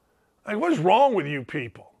 Like, what is wrong with you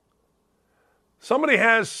people? Somebody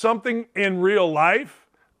has something in real life,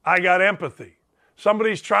 I got empathy.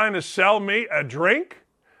 Somebody's trying to sell me a drink,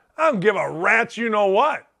 I don't give a rat's you know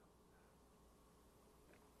what.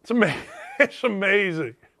 It's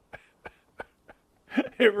amazing.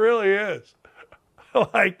 It really is.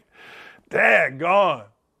 Like, daggone.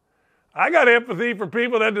 I got empathy for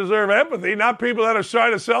people that deserve empathy, not people that are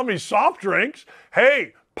trying to sell me soft drinks.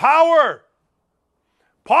 Hey, power.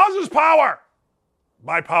 Pause is power.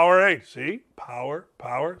 Buy Powerade. See? Power.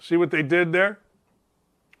 See what they did there?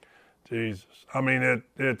 Jesus. I mean,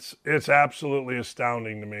 it's absolutely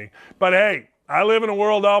astounding to me. But hey, I live in a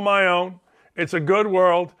world all my own. It's a good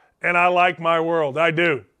world, and I like my world. I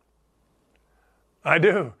do.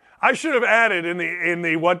 I should have added in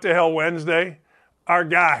the What the Hell Wednesday, our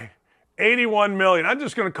guy, 81 million. I'm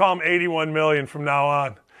just going to call him 81 million from now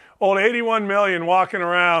on. Old 81 million walking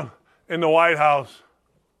around in the White House.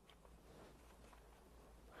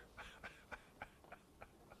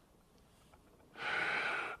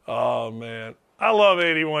 Oh, man. I love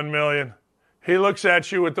 81 million. He looks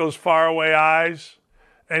at you with those faraway eyes,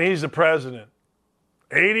 and he's the president.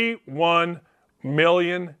 81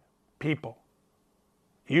 million people.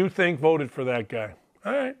 You think voted for that guy.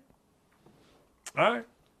 All right. And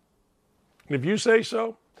if you say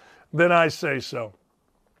so, then I say so.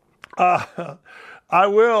 I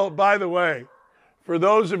will, by the way, for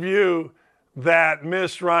those of you that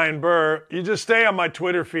miss Ryan Burr, you just stay on my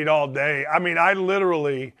Twitter feed all day. I mean, I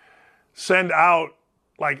literally send out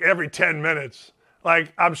like every 10 minutes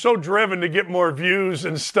Like, I'm so driven to get more views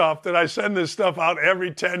and stuff that I send this stuff out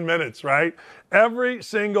every 10 minutes, right? Every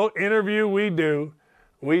single interview we do,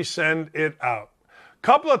 we send it out.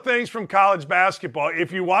 Couple of things from college basketball.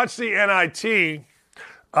 If you watch the NIT,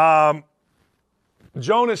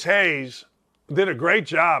 Jonas Hayes did a great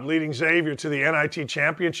job leading Xavier to the NIT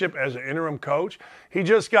championship as an interim coach. He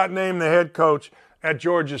just got named the head coach at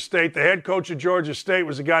Georgia State. The head coach at Georgia State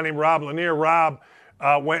was a guy named Rob Lanier. Rob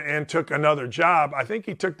went and took another job. I think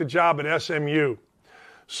he took the job at SMU.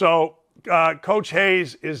 So Coach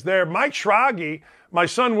Hayes is there. Mike Schrage, my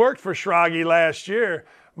son worked for Schrage last year.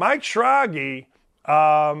 Mike Schrage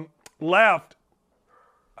left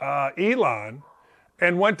Elon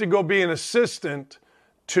and went to go be an assistant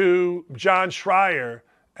to John Schreier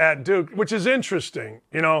at Duke, which is interesting.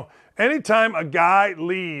 You know, anytime a guy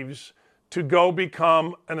leaves to go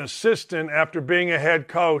become an assistant after being a head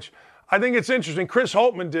coach, I think it's interesting. Chris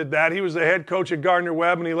Holtmann did that. He was the head coach at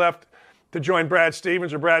Gardner-Webb, and he left to join Brad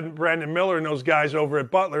Stevens or Brandon Miller and those guys over at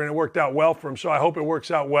Butler, and it worked out well for him. So I hope it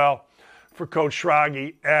works out well for Coach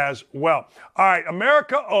Schrage as well. All right,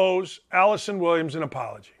 America owes Allison Williams an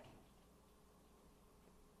apology.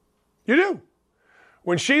 You do.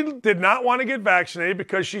 When she did not want to get vaccinated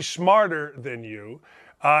because she's smarter than you,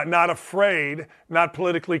 not afraid, not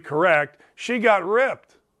politically correct, she got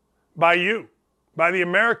ripped by you, by the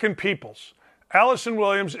American peoples. Allison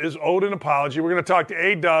Williams is owed an apology. We're going to talk to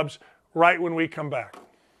A-Dubs right when we come back.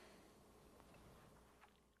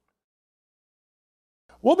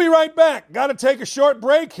 We'll be right back. Got to take a short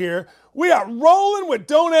break here. We are rolling with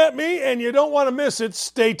Don't At Me, and you don't want to miss it.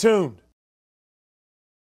 Stay tuned.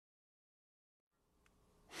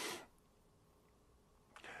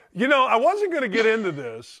 You know, I wasn't going to get into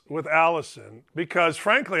this with Allison because,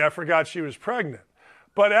 frankly, I forgot she was pregnant.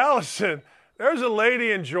 But Allison, there's a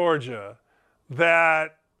lady in Georgia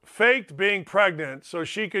that faked being pregnant so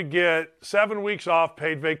she could get 7 weeks off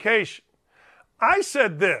paid vacation. I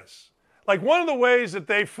said this, like one of the ways that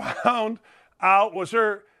they found out was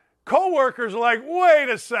her coworkers were like, wait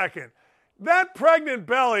a second, that pregnant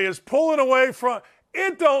belly is pulling away from,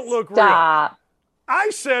 it don't look real. I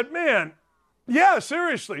said, man, yeah,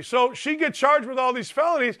 seriously. So she gets charged with all these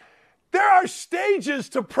felonies. There are stages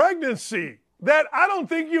to pregnancy that I don't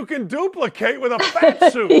think you can duplicate with a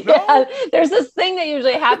fat suit. Yeah, no? There's this thing that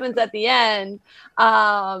usually happens at the end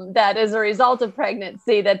that is a result of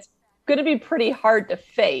pregnancy that's going to be pretty hard to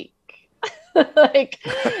fake. Like,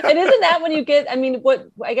 and isn't that when you get, I mean,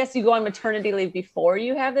 I guess you go on maternity leave before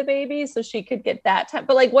you have the baby, so she could get that time.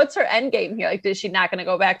 But like, what's her end game here? Like, is she not going to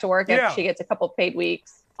go back to work after she gets a couple paid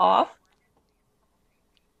weeks off?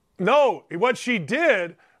 No, what she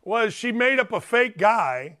did was she made up a fake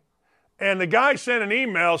guy, and the guy sent an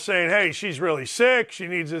email saying, hey, she's really sick, she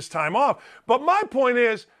needs this time off. But my point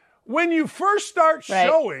is, when you first start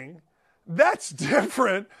showing, that's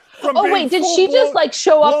different from being wait, did she just like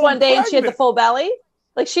show up one day pregnant. And she had the full belly?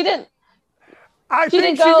 Like she didn't. I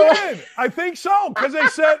think she did. I think so, because they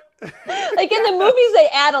said. Like in the movies, they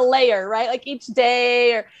add a layer, right? Like each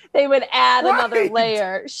day, or they would add another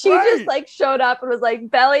layer. She just like showed up and was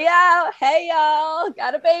like, belly out. Hey, y'all,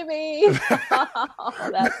 got a baby.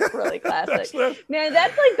 That's really classic. Man,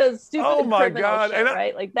 that's like those stupid criminal shit,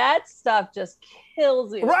 right? Like that stuff just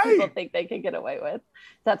kills you. Right. People think they can get away with.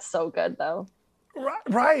 That's so good, though.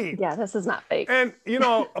 Right. Yeah, this is not fake. And, you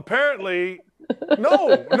know, apparently,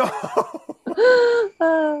 no.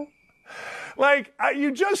 Like,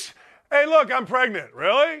 hey, look, I'm pregnant.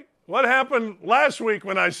 Really? What happened last week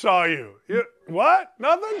when I saw you? What?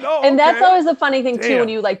 Nothing? No. And that's always a funny thing, too, when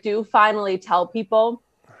you, like, do finally tell people.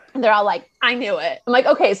 And they're all like, I knew it. I'm like,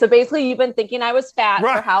 okay, so basically you've been thinking I was fat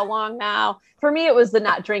for how long now? For me, it was the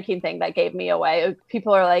not drinking thing that gave me away.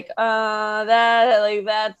 People are like,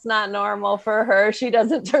 that's not normal for her. She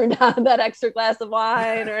doesn't turn down that extra glass of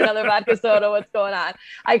wine or another vodka soda. What's going on?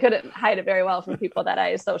 I couldn't hide it very well from people that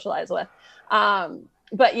I socialize with.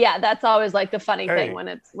 But yeah, that's always like the funny thing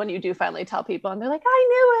when you do finally tell people and they're like, I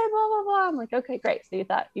knew it, blah, blah, blah. I'm like, okay, great. So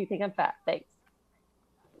you think I'm fat. Thanks.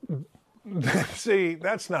 See,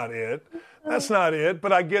 that's not it. That's not it.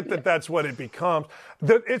 But I get that that's what it becomes.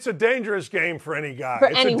 It's a dangerous game for any guy. For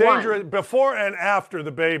anyone. A dangerous before and after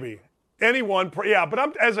the baby. Anyone, yeah.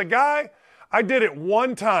 But as a guy, I did it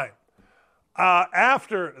one time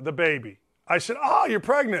after the baby. I said, "Oh, you're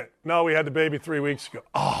pregnant." No, we had the baby 3 weeks ago.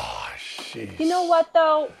 Oh, jeez. You know what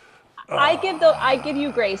though? I give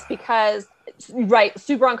you grace because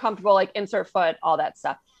super uncomfortable, like insert foot, all that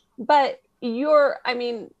stuff. But your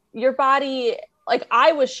body like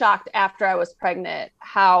I was shocked after I was pregnant,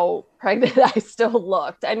 how pregnant I still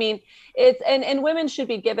looked. I mean, it's, and women should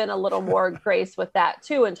be given a little more grace with that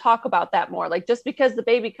too, and talk about that more. Like, just because the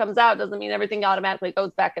baby comes out doesn't mean everything automatically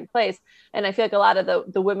goes back in place. And I feel like a lot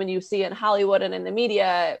of the women you see in Hollywood and in the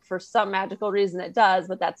media, for some magical reason it does,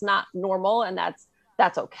 but that's not normal. And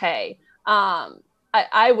that's okay. I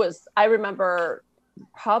remember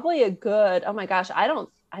probably a good, oh my gosh,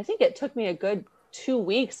 I think it took me a good 2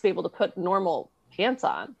 weeks to be able to put normal pants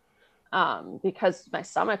on, because my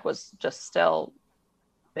stomach was just still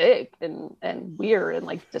big and weird and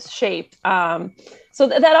like disshaped. So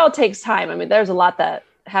that all takes time. I mean, there's a lot that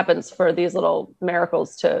happens for these little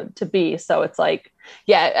miracles to be. So it's like,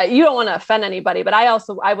 yeah, you don't want to offend anybody, but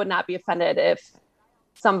I would not be offended if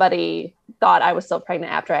somebody thought I was still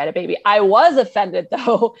pregnant after I had a baby. I was offended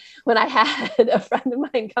though when I had a friend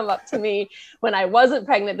of mine come up to me when I wasn't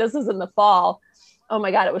pregnant. This was in the fall. Oh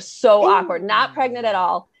my God, it was so awkward. Not pregnant at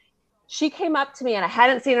all. She came up to me and I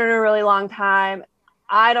hadn't seen her in a really long time.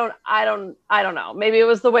 I don't know. Maybe it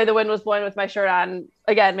was the way the wind was blowing with my shirt on.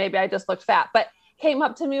 Again, maybe I just looked fat, but came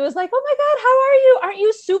up to me, was like, "Oh my God, how are you? Aren't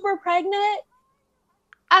you super pregnant?"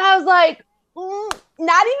 And I was like,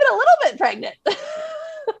 not even a little bit pregnant.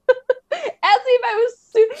 As if I was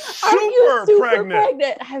aren't you super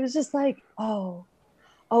pregnant? I was just like, oh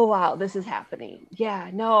wow, this is happening. Yeah,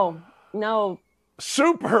 no.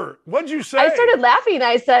 Super. What'd you say? I started laughing.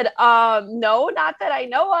 I said, no, not that I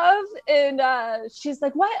know of. And she's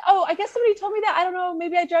like, what? Oh, I guess somebody told me that. I don't know.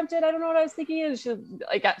 Maybe I dreamt it. I don't know what I was thinking. And she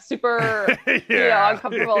like got super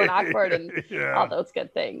uncomfortable and awkward and all those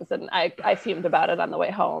good things. And I fumed about it on the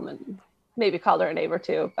way home and maybe called her a name or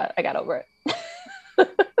two, but I got over it.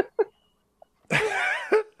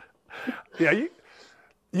 Yeah,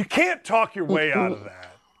 you can't talk your way out of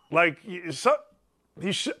that. Like, you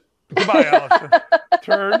should. Goodbye, Allison.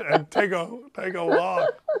 Turn and take a walk.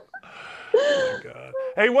 Oh my God.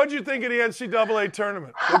 Hey, what'd you think of the NCAA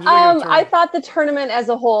tournament? I thought the tournament as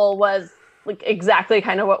a whole was like exactly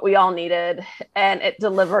kind of what we all needed, and it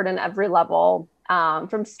delivered in every level, from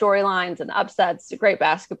storylines and upsets to great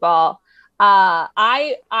basketball.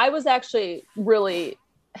 I was actually really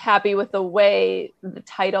happy with the way the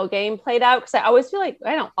title game played out, because I always feel like,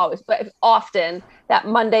 I don't always, but often that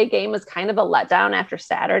Monday game was kind of a letdown after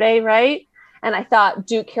Saturday, right? And I thought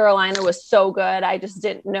Duke Carolina was so good. I just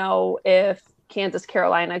didn't know if Kansas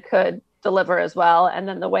Carolina could deliver as well. And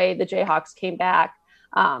then the way the Jayhawks came back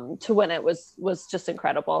to win it was just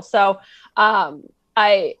incredible. So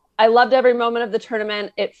I loved every moment of the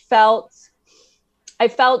tournament. I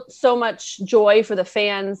felt so much joy for the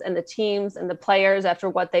fans and the teams and the players after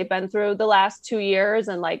what they've been through the last 2 years,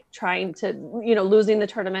 and like trying to, losing the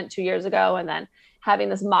tournament 2 years ago and then having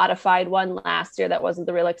this modified one last year that wasn't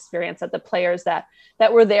the real experience, that the players that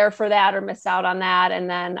were there for that or missed out on that and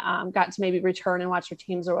then got to maybe return and watch their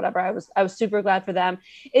teams or whatever. I was super glad for them.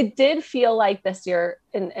 It did feel like this year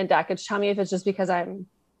in Dakich, tell me if it's just because I'm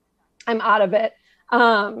out of it.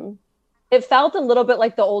 It felt a little bit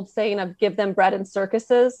like the old saying of give them bread and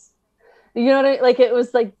circuses. You know what I mean? Like, it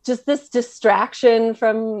was like just this distraction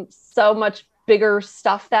from so much bigger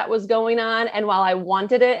stuff that was going on. And while I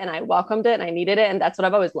wanted it and I welcomed it and I needed it, and that's what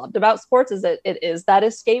I've always loved about sports, is that it is that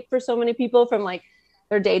escape for so many people from like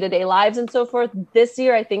their day-to-day lives and so forth. This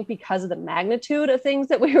year, I think because of the magnitude of things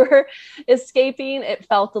that we were escaping, it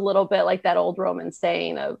felt a little bit like that old Roman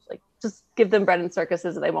saying of like, just give them bread and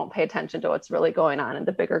circuses and they won't pay attention to what's really going on and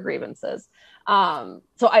the bigger grievances. So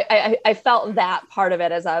I felt that part of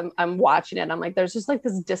it as I'm watching it. I'm like, there's just like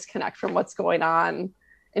this disconnect from what's going on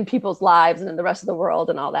in people's lives and in the rest of the world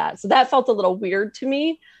and all that. So that felt a little weird to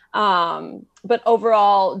me. But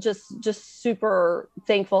overall, just super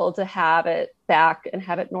thankful to have it back and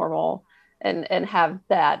have it normal and have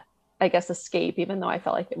that, I guess, escape, even though I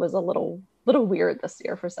felt like it was a little weird this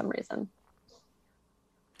year for some reason.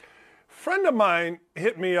 Friend of mine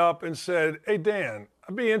hit me up and said, "Hey, Dan,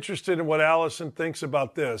 I'd be interested in what Allison thinks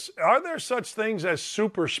about this. Are there such things as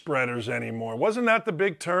super spreaders anymore? Wasn't that the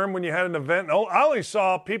big term when you had an event?" Oh, I only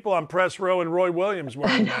saw people on press row and Roy Williams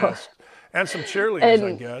wearing masks and some cheerleaders,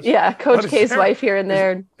 I guess. Yeah, Coach K's wife here and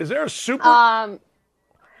there. Is there a super?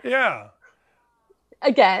 Yeah.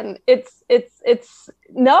 Again, it's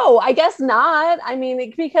no, I guess not. I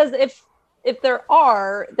mean, because if there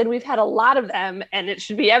are, then we've had a lot of them and it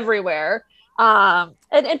should be everywhere.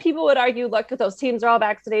 And people would argue, look, those teams are all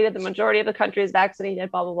vaccinated. The majority of the country is vaccinated,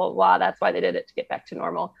 blah, blah, blah, blah. That's why they did it, to get back to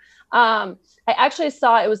normal. I actually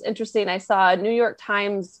saw, it was interesting. I saw a New York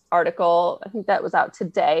Times article. I think that was out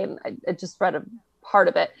today. And I just read a part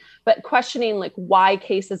of it, but questioning like why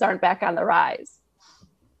cases aren't back on the rise.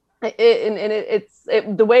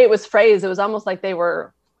 The way it was phrased, it was almost like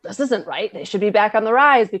this isn't right. They should be back on the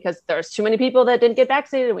rise because there's too many people that didn't get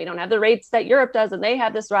vaccinated. And we don't have the rates that Europe does, and they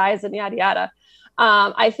have this rise and yada, yada.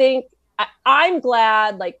 I think I'm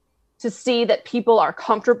glad to see that people are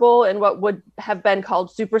comfortable in what would have been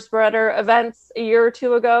called super spreader events a year or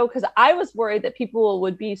two ago. Cause I was worried that people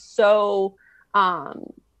would be so,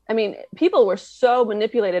 people were so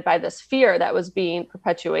manipulated by this fear that was being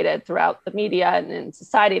perpetuated throughout the media and in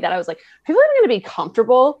society that I was like, people are going to be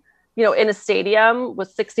comfortable, in a stadium with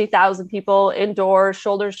 60,000 people indoors,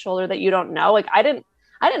 shoulder to shoulder that you don't know. I didn't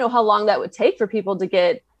know how long that would take for people to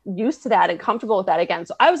get used to that and comfortable with that again.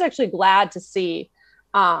 So I was actually glad to see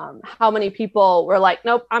how many people were like,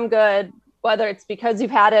 nope, I'm good. Whether it's because you've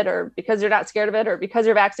had it or because you're not scared of it or because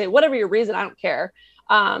you're vaccinated, whatever your reason, I don't care.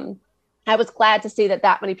 I was glad to see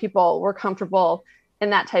that many people were comfortable in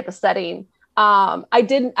that type of setting. I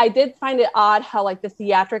did find it odd how the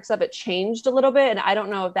theatrics of it changed a little bit. And I don't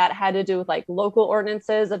know if that had to do with local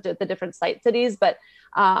ordinances of the different site cities, but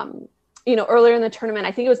earlier in the tournament,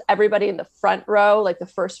 I think it was everybody in the front row, the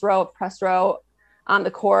first row of press row on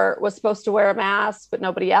the court was supposed to wear a mask, but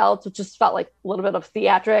nobody else, which just felt like a little bit of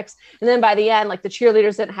theatrics. And then by the end, the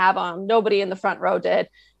cheerleaders didn't have them. Nobody in the front row did.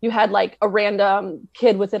 You had a random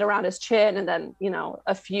kid with it around his chin and then,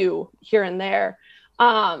 a few here and there.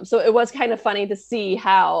 So it was kind of funny to see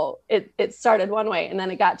how it started one way and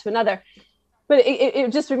then it got to another. But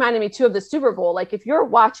it just reminded me too of the Super Bowl. If you're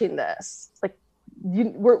watching this,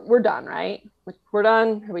 we're done, right? We're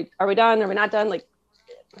done. Are we done? Are we not done?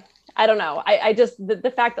 I don't know. I just,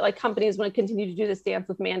 the fact that companies want to continue to do this dance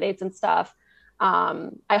with mandates and stuff.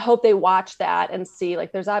 I hope they watch that and see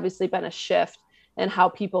there's obviously been a shift in how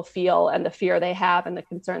people feel and the fear they have and the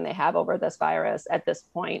concern they have over this virus at this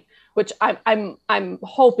point, which I'm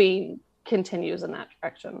hoping continues in that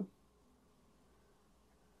direction.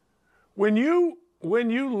 When you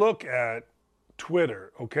look at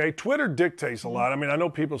Twitter, okay, Twitter dictates a lot. I mean, I know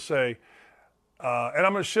people say, and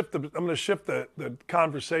I'm going to shift the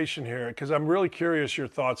conversation here because I'm really curious your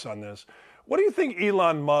thoughts on this. What do you think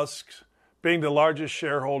Elon Musk's being the largest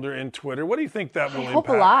shareholder in Twitter? What do you think that will impact? I hope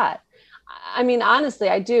a lot. I mean, honestly,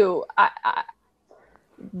 I do.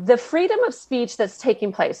 The freedom of speech that's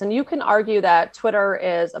taking place, and you can argue that Twitter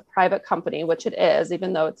is a private company, which it is,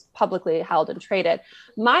 even though it's publicly held and traded.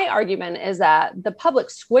 My argument is that the public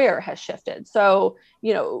square has shifted. So,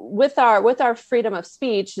 with our freedom of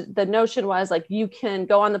speech, the notion was you can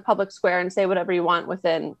go on the public square and say whatever you want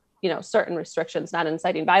within, certain restrictions, not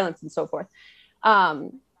inciting violence and so forth.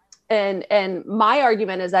 And my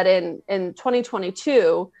argument is that in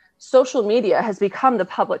 2022, social media has become the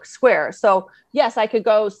public square. So yes, I could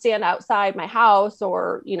go stand outside my house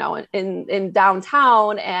or, in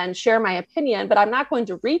downtown and share my opinion, but I'm not going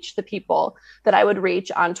to reach the people that I would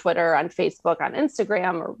reach on Twitter, on Facebook, on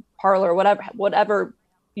Instagram or Parler, whatever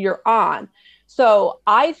you're on. So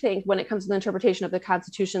I think when it comes to the interpretation of the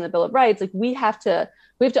Constitution, the Bill of Rights, we have to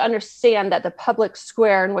understand that the public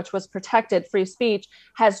square in which was protected free speech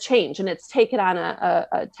has changed, and it's taken on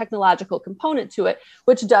a technological component to it,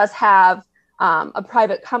 which does have a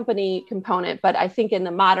private company component. But I think in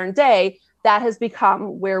the modern day, that has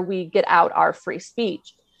become where we get out our free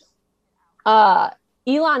speech.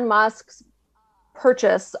 Elon Musk's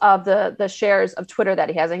purchase of the shares of Twitter that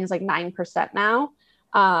he has, I think it's 9% now.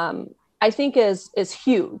 I think is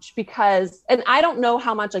huge because, and I don't know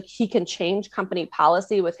how much he can change company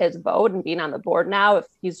policy with his vote and being on the board now, if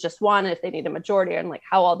he's just one, if they need a majority and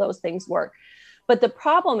how all those things work. But the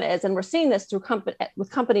problem is, and we're seeing this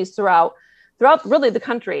with companies throughout really the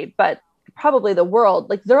country, but probably the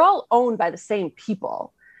world, they're all owned by the same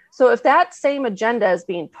people. So if that same agenda is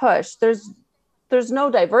being pushed, there's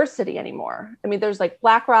no diversity anymore. I mean, there's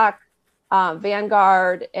BlackRock,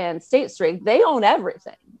 Vanguard, and State Street. They own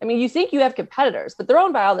everything. I mean, you think you have competitors, but they're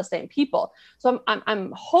owned by all the same people. So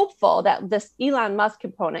I'm hopeful that this Elon Musk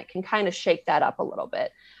component can kind of shake that up a little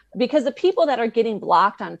bit, because the people that are getting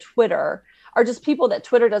blocked on Twitter are just people that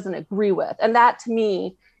Twitter doesn't agree with. And that to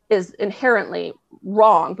me is inherently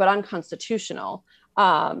wrong, but unconstitutional.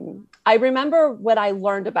 I remember what I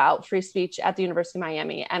learned about free speech at the University of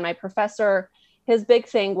Miami, and my professor, his big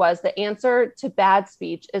thing was the answer to bad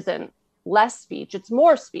speech isn't less speech, it's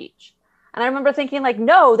more speech. And I remember thinking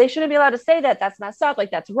no, they shouldn't be allowed to say that. That's messed up.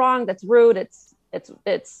 That's wrong. That's rude.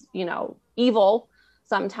 It's evil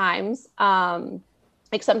sometimes.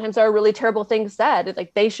 Sometimes there are really terrible things said.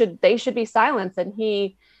 They should be silenced. And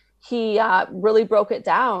he really broke it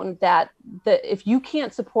down that if you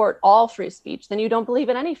can't support all free speech, then you don't believe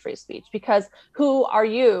in any free speech, because who are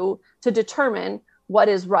you to determine what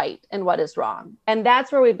is right and what is wrong? And that's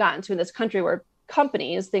where we've gotten to in this country, where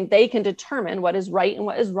companies think they can determine what is right and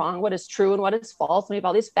what is wrong, what is true and what is false. And we have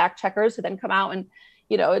all these fact checkers who then come out and,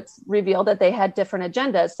 it's revealed that they had different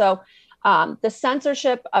agendas. So the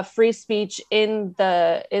censorship of free speech in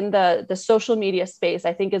the social media space,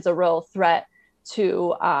 I think, is a real threat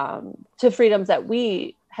to freedoms that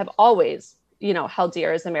we have always, held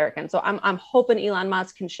dear as Americans. So I'm hoping Elon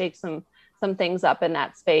Musk can shake some things up in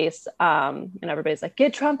that space. And everybody's like,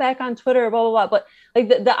 get Trump back on Twitter, blah, blah, blah. But like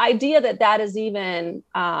the idea that is even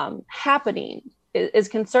happening is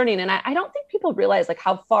concerning. And I don't think people realize like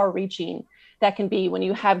how far reaching that can be when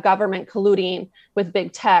you have government colluding with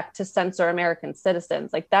big tech to censor American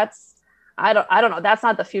citizens. Like I don't know. That's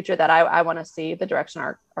not the future that I want to see the direction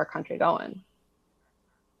our country going.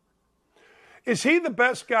 Is he the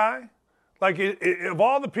best guy? Like, of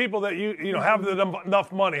all the people that you have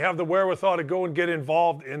enough money, have the wherewithal to go and get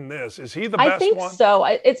involved in this, is he the best one? I think so.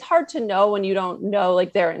 It's hard to know when you don't know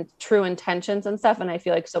like their true intentions and stuff. And I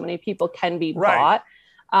feel like so many people can be bought.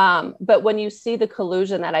 But when you see the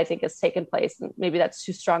collusion that I think has taken place, and maybe that's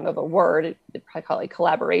too strong of a word, they'd probably call it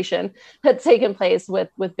collaboration, that's taken place with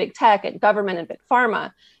big tech and government and big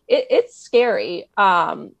pharma, it's scary.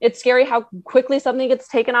 It's scary how quickly something gets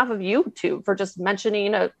taken off of YouTube for just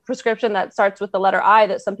mentioning a prescription that starts with the letter I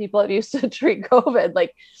that some people have used to treat COVID.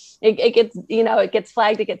 Like it gets, it gets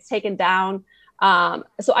flagged, it gets taken down.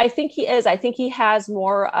 So I think he has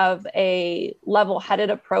more of a level-headed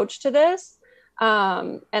approach to this.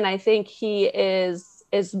 And I think he is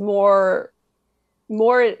more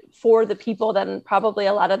for the people than probably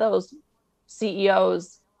a lot of those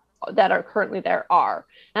CEOs that are currently there are.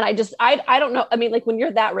 And I don't know. I mean, like when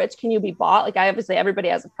you're that rich, can you be bought? Like obviously everybody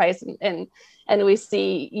has a price and we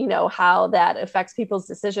see, how that affects people's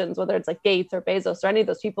decisions, whether it's like Gates or Bezos or any of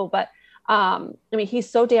those people. But I mean, he's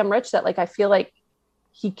so damn rich that like, I feel like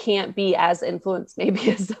he can't be as influenced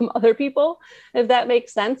maybe as some other people, if that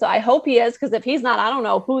makes sense. So I hope he is, because if he's not, I don't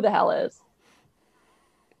know who the hell is.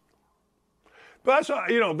 But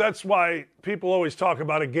that's why people always talk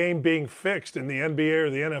about a game being fixed in the NBA or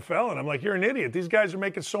the NFL, and I'm like, you're an idiot. These guys are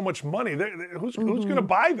making so much money. Who's going to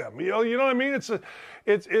buy them? You know what I mean?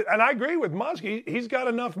 And I agree with Musk. He's got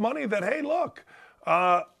enough money that, hey, look,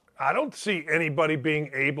 I don't see anybody being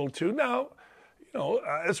able to now.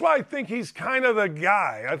 That's why I think he's kind of the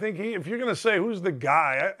guy. I think if you're going to say who's the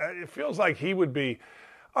guy, it feels like he would be.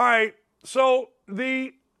 All right, so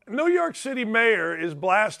the New York City mayor is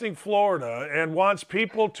blasting Florida and wants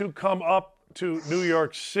people to come up to New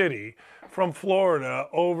York City from Florida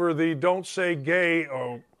over the Don't Say Gay,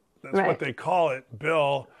 or that's right, what they call it,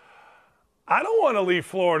 bill. I don't want to leave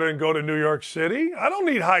Florida and go to New York City. I don't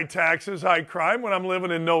need high taxes, high crime when I'm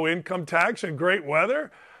living in no income tax and great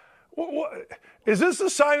weather. Is this a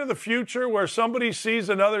sign of the future where somebody sees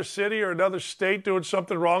another city or another state doing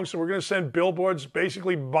something wrong, so we're going to send billboards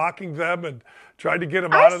basically mocking them and trying to get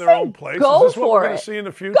them out of their own place? Is this what we're going to see in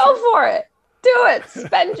the future? Go for it. Do it.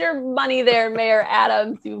 Spend your money there, Mayor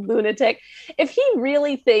Adams, you lunatic. If he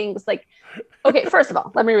really thinks okay, first of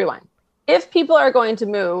all, let me rewind. If people are going to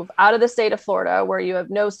move out of the state of Florida, where you have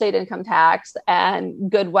no state income tax and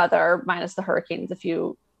good weather, minus the hurricanes, a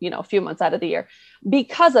few months out of the year,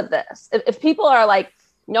 because of this, if people are like,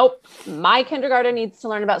 nope, my kindergarten needs to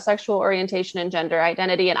learn about sexual orientation and gender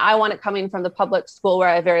identity, and I want it coming from the public school where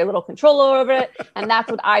I have very little control over it, and that's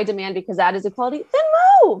what I demand because that is equality, then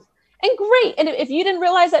move. And great. And if you didn't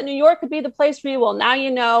realize that New York could be the place for you, well, now you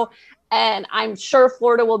know, and I'm sure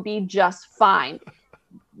Florida will be just fine.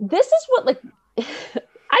 This is what,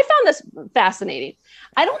 I found this fascinating.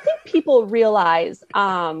 I don't think people realize,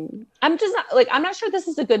 I'm not sure this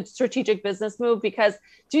is a good strategic business move, because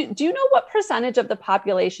do you know what percentage of the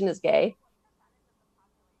population is gay?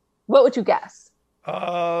 What would you guess?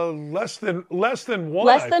 Less than one.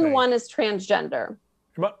 Less than one is transgender.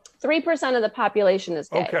 3% of the population is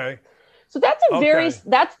gay. Okay. So that's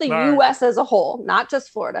that's the U.S. as a whole, not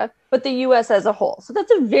just Florida, but the U.S. as a whole. So that's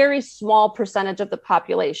a very small percentage of the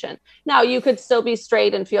population. Now, you could still be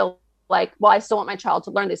straight and feel like, well, I still want my child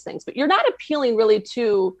to learn these things, but you're not appealing really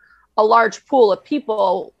to a large pool of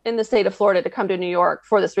people in the state of Florida to come to New York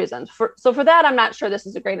for this reason. So for that, I'm not sure this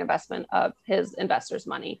is a great investment of his investors'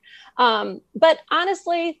 money. But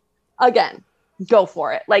honestly, again, go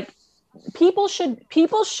for it. People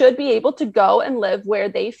should be able to go and live where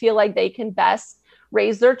they feel like they can best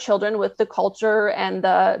raise their children with the culture and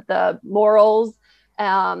the morals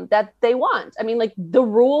that they want. I mean, the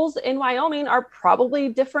rules in Wyoming are probably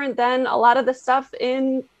different than a lot of the stuff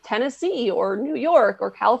in Tennessee or New York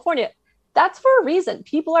or California. That's for a reason.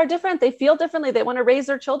 People are different. They feel differently. They want to raise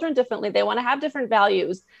their children differently. They want to have different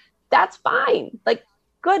values. That's fine.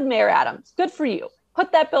 Good, Mayor Adams. Good for you.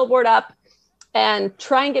 Put that billboard up. and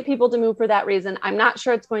try and get people to move for that reason. I'm not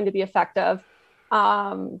sure it's going to be effective.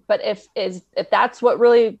 But if that's what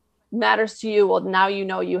really matters to you, well, now you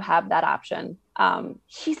know you have that option.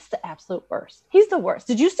 He's the absolute worst. He's the worst.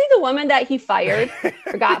 Did you see the woman that he fired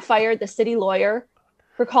or got fired, the city lawyer,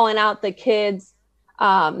 for calling out the kids'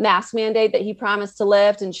 mask mandate that he promised to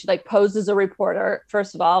lift? And she like posed as a reporter,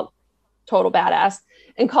 first of all, total badass,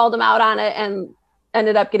 and called him out on it and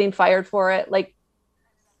ended up getting fired for it. Like,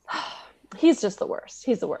 he's just the worst.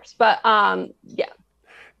 He's the worst. But yeah.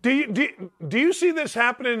 Do you see this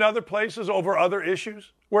happening in other places over other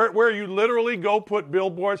issues where you literally go put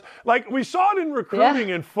billboards? Like we saw it in recruiting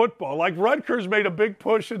in football. Like Rutgers made a big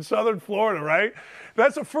push in Southern Florida, right?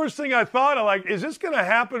 That's the first thing I thought of. Like, is this going to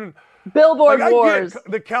happen? Billboard wars.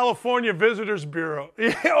 The California Visitors Bureau,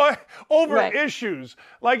 over issues.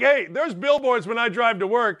 Like, hey, there's billboards when I drive to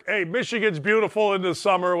work. Hey, Michigan's beautiful in the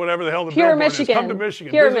summer, or whatever the hell the Pure billboard Michigan. is. Come to Michigan.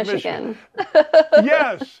 Pure Visit Michigan.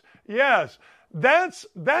 Yes.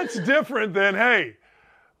 That's different than, hey,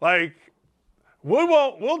 like,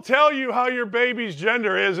 we'll tell you how your baby's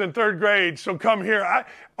gender is in third grade, so come here.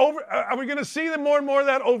 Are we going to see more and more of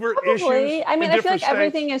that over Probably. issues? I mean, I feel like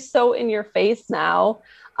everything is so in your face now.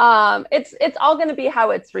 It's all going to be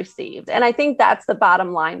how it's received, and I think that's the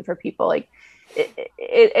bottom line for people. Like,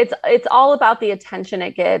 it's all about the attention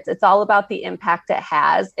it gets. It's all about the impact it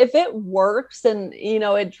has. If it works and,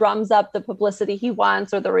 it drums up the publicity he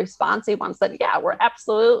wants or the response he wants, then yeah, we're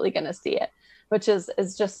absolutely going to see it, which is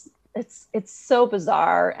just, it's so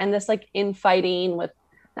bizarre. And this like infighting with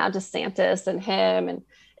now DeSantis and him, and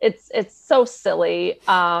it's so silly.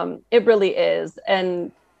 It really is.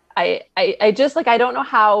 And I just like, I don't know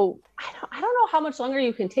how much longer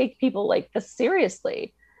you can take people like this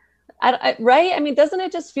seriously. Right? I mean, doesn't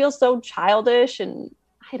it just feel so childish? And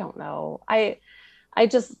I don't know. I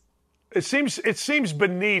just. It seems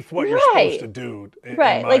beneath what you're supposed to do.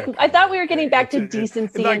 Right. Like, opinion. I thought we were getting back to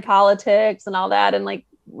decency in politics and all that. And like,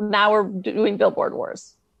 now we're doing billboard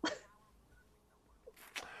wars.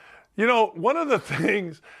 One of the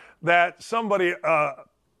things that somebody, I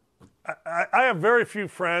have very few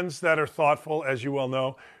friends that are thoughtful, as you well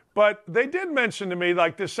know. But they did mention to me,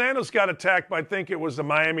 like, DeSantis got attacked by, I think it was the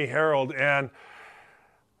Miami Herald. And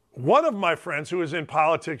one of my friends who is in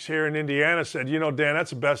politics here in Indiana said, Dan, that's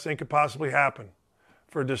the best thing could possibly happen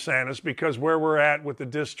for DeSantis, because where we're at with the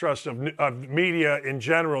distrust of media in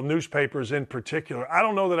general, newspapers in particular. I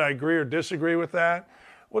don't know that I agree or disagree with that.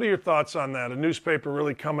 What are your thoughts on that? A newspaper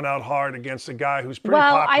really coming out hard against a guy who's pretty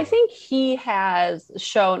popular. I think he has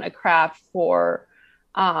shown a craft for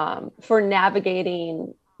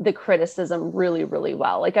navigating the criticism really, really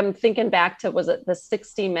well. Like, I'm thinking back to, was it the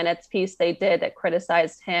 60 Minutes piece they did that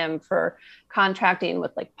criticized him for contracting with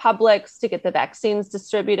like Publix to get the vaccines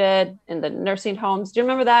distributed in the nursing homes? Do you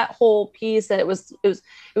remember that whole piece? That it was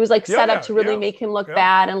like set up to really make him look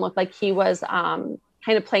bad and look like he was kind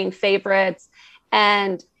of playing favorites.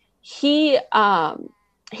 And he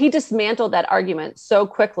dismantled that argument so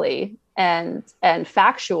quickly and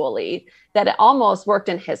factually that it almost worked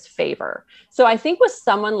in his favor. So I think with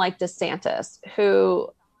someone like DeSantis, who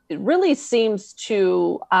really seems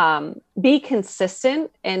to be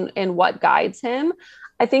consistent in what guides him,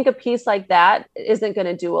 I think a piece like that isn't going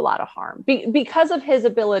to do a lot of harm because of his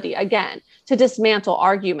ability, again, to dismantle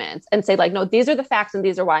arguments and say, like, no, these are the facts and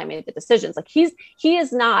these are why I made the decisions. Like, he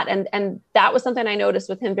is not. And that was something I noticed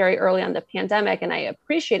with him very early on the pandemic, and I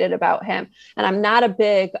appreciated about him. And I'm not a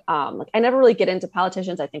big, I never really get into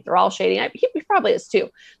politicians. I think they're all shady. He probably is too.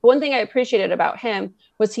 But one thing I appreciated about him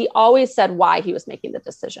was he always said why he was making the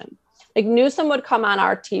decision. Like, Newsom would come on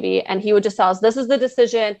our TV and he would just tell us, this is the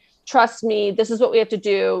decision. Trust me, this is what we have to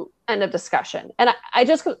do. End of discussion. And I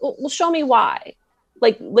just, well, show me why.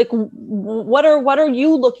 Like what are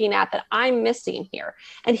you looking at that I'm missing here?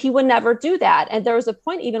 And he would never do that. And there was a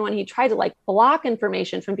point even when he tried to like block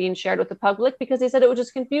information from being shared with the public because he said it would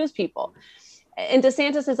just confuse people. And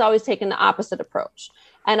DeSantis has always taken the opposite approach.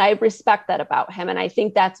 And I respect that about him. And I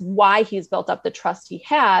think that's why he's built up the trust he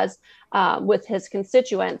has with his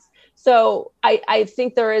constituents. So I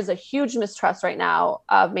think there is a huge mistrust right now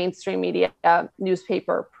of mainstream media,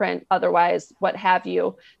 newspaper, print, otherwise, what have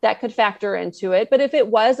you, that could factor into it. But if it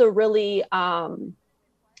was a really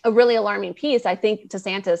alarming piece, I think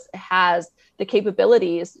DeSantis has the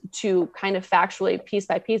capabilities to kind of factually, piece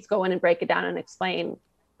by piece, go in and break it down and explain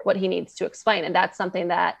what he needs to explain. And that's something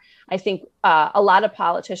that I think a lot of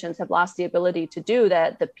politicians have lost the ability to do,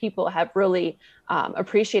 that the people have really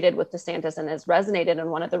appreciated with DeSantis and has resonated. And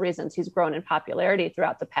one of the reasons he's grown in popularity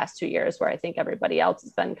throughout the past 2 years, where I think everybody else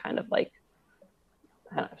has been kind of like,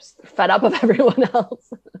 I don't know, fed up of everyone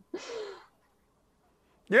else.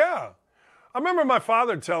 Yeah. I remember my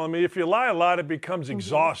father telling me if you lie a lot, it becomes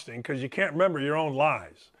exhausting because you can't remember your own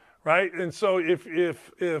lies, right? And so if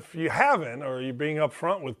you haven't, or you're being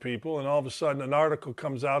upfront with people and all of a sudden an article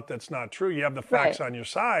comes out that's not true, you have the facts on your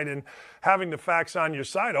side, and having the facts on your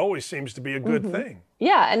side always seems to be a good thing.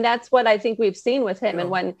 Yeah, and that's what I think we've seen with him. And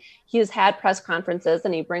when he's had press conferences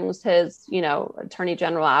and he brings his, attorney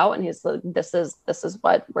general out and he's like, this is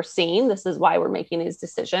what we're seeing. This is why we're making these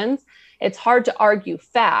decisions. It's hard to argue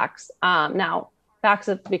facts. Now, facts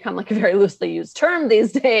have become like a very loosely used term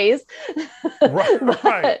these days.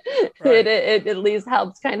 Right. It at least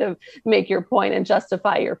helps kind of make your point and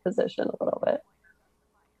justify your position a little bit.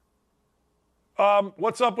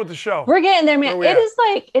 What's up with the show? We're getting there, man.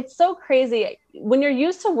 It's so crazy. When you're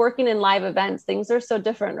used to working in live events, things are so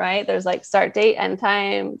different, right? There's like start date, end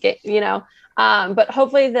time, but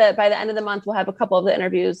hopefully by the end of the month, we'll have a couple of the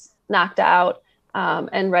interviews knocked out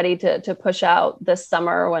and ready to push out this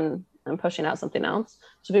summer when I'm pushing out something else,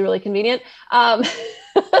 which will be really convenient. But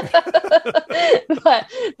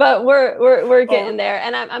we're getting there.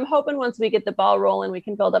 And I'm hoping once we get the ball rolling, we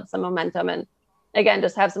can build up some momentum and, again,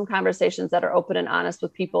 just have some conversations that are open and honest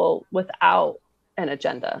with people without an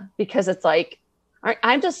agenda, because it's like,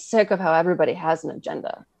 I'm just sick of how everybody has an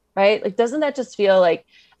agenda, right? Like, doesn't that just feel like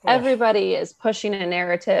everybody is pushing a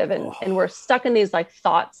narrative and we're stuck in these like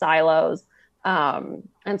thought silos. And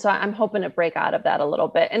so I'm hoping to break out of that a little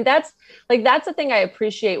bit. And that's the thing I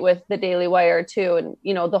appreciate with the Daily Wire too. And,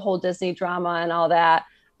 the whole Disney drama and all that.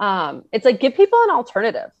 It's like, give people an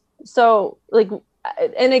alternative. So like,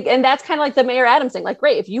 and that's kind of like the Mayor Adams thing. Like,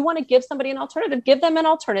 great, if you want to give somebody an alternative, give them an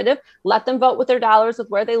alternative. Let them vote with their dollars, with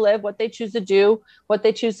where they live, what they choose to do, what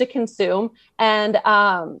they choose to consume. And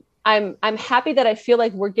I'm happy that I feel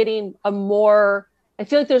like we're getting I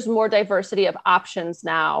feel like there's more diversity of options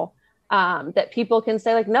now, that people can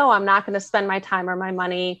say like, no, I'm not going to spend my time or my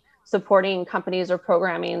money supporting companies or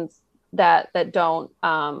programming that don't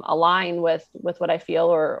align with what I feel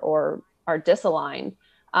or are disaligned.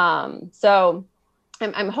 So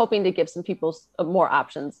I'm hoping to give some people more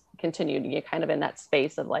options, continue to get kind of in that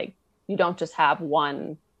space of like, you don't just have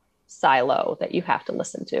one silo that you have to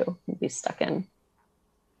listen to and be stuck in.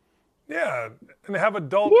 Yeah. And have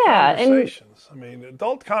adult conversations.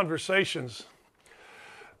 Adult conversations,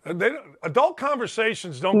 adult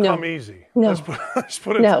conversations don't come easy. No. Let's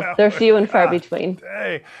put it that way. They're few and far between.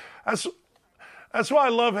 Hey, that's why I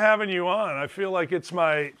love having you on. I feel like it's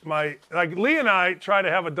my like Lee and I try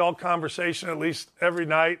to have adult conversation at least every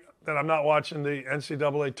night that I'm not watching the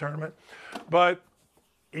NCAA tournament. But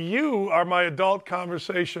you are my adult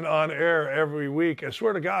conversation on air every week. I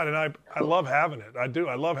swear to God, and I love having it. I do.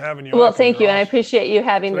 I love having you on. Well, thank you. And I appreciate you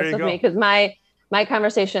having this with me, because my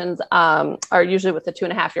conversations are usually with the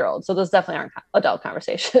 2.5-year-old. So those definitely aren't adult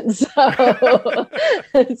conversations. So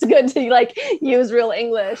it's good to like use real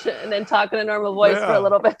English and then talk in a normal voice for a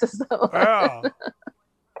little bit.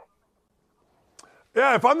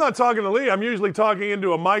 Yeah, if I'm not talking to Lee, I'm usually talking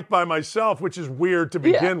into a mic by myself, which is weird to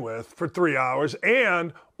begin with, for 3 hours.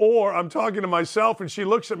 Or I'm talking to myself and she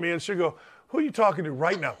looks at me and she'll go, who are you talking to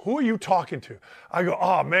right now? Who are you talking to? I go,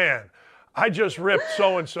 oh man, I just ripped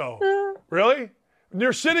so-and-so. Really?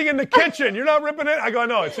 You're sitting in the kitchen. You're not ripping it? I go,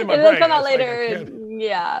 no, it's in my brain. It'll come out later.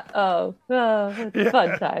 Yeah. It's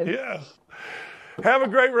fun time. Yeah. Have a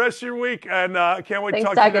great rest of your week, and I can't wait to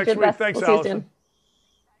talk to you next week. Thanks, Allison.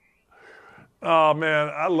 Oh,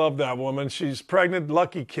 man, I love that woman. She's pregnant.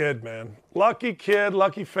 Lucky kid, man. Lucky kid,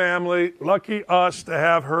 lucky family, lucky us to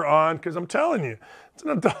have her on, because I'm telling you, it's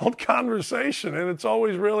an adult conversation, and it's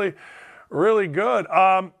always really, really good.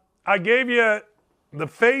 I gave you the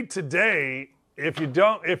fade today. If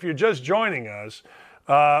you're just joining us,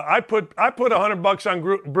 I put $100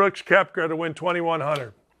 on Brooks Koepka to win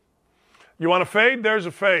 2,100. You want a fade? There's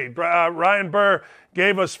a fade. Ryan Burr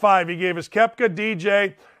gave us 5. He gave us Koepka,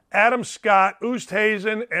 DJ, Adam Scott,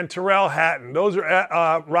 Oosthuizen, and Tyrrell Hatton. Those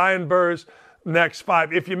are Ryan Burr's next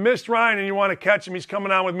 5. If you missed Ryan and you want to catch him, he's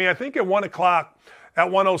coming on with me, I think at 1 o'clock at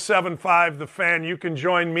 107.5 The Fan. You can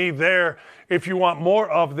join me there if you want more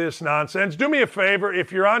of this nonsense. Do me a favor,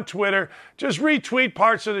 if you're on Twitter, just retweet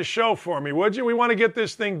parts of the show for me, would you? We want to get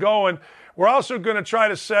this thing going. We're also going to try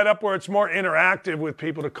to set up where it's more interactive with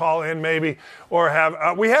people to call in maybe, or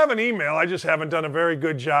have, we have an email. I just haven't done a very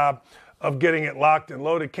good job of getting it locked and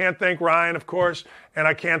loaded. Can't thank Ryan, of course, and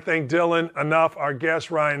I can't thank Dylan enough, our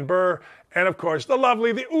guest, Ryan Burr, and of course, the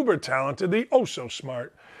lovely, the uber talented, the oh so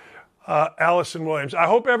smart, Allison Williams. I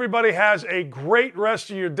hope everybody has a great rest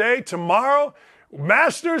of your day. Tomorrow,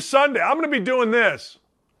 Masters Sunday. I'm going to be doing this.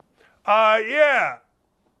 Yeah.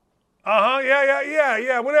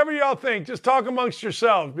 Whatever y'all think, just talk amongst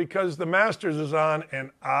yourselves, because the Masters is on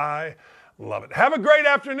and I Love it. Have a great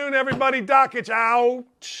afternoon, everybody. Doc, it's out.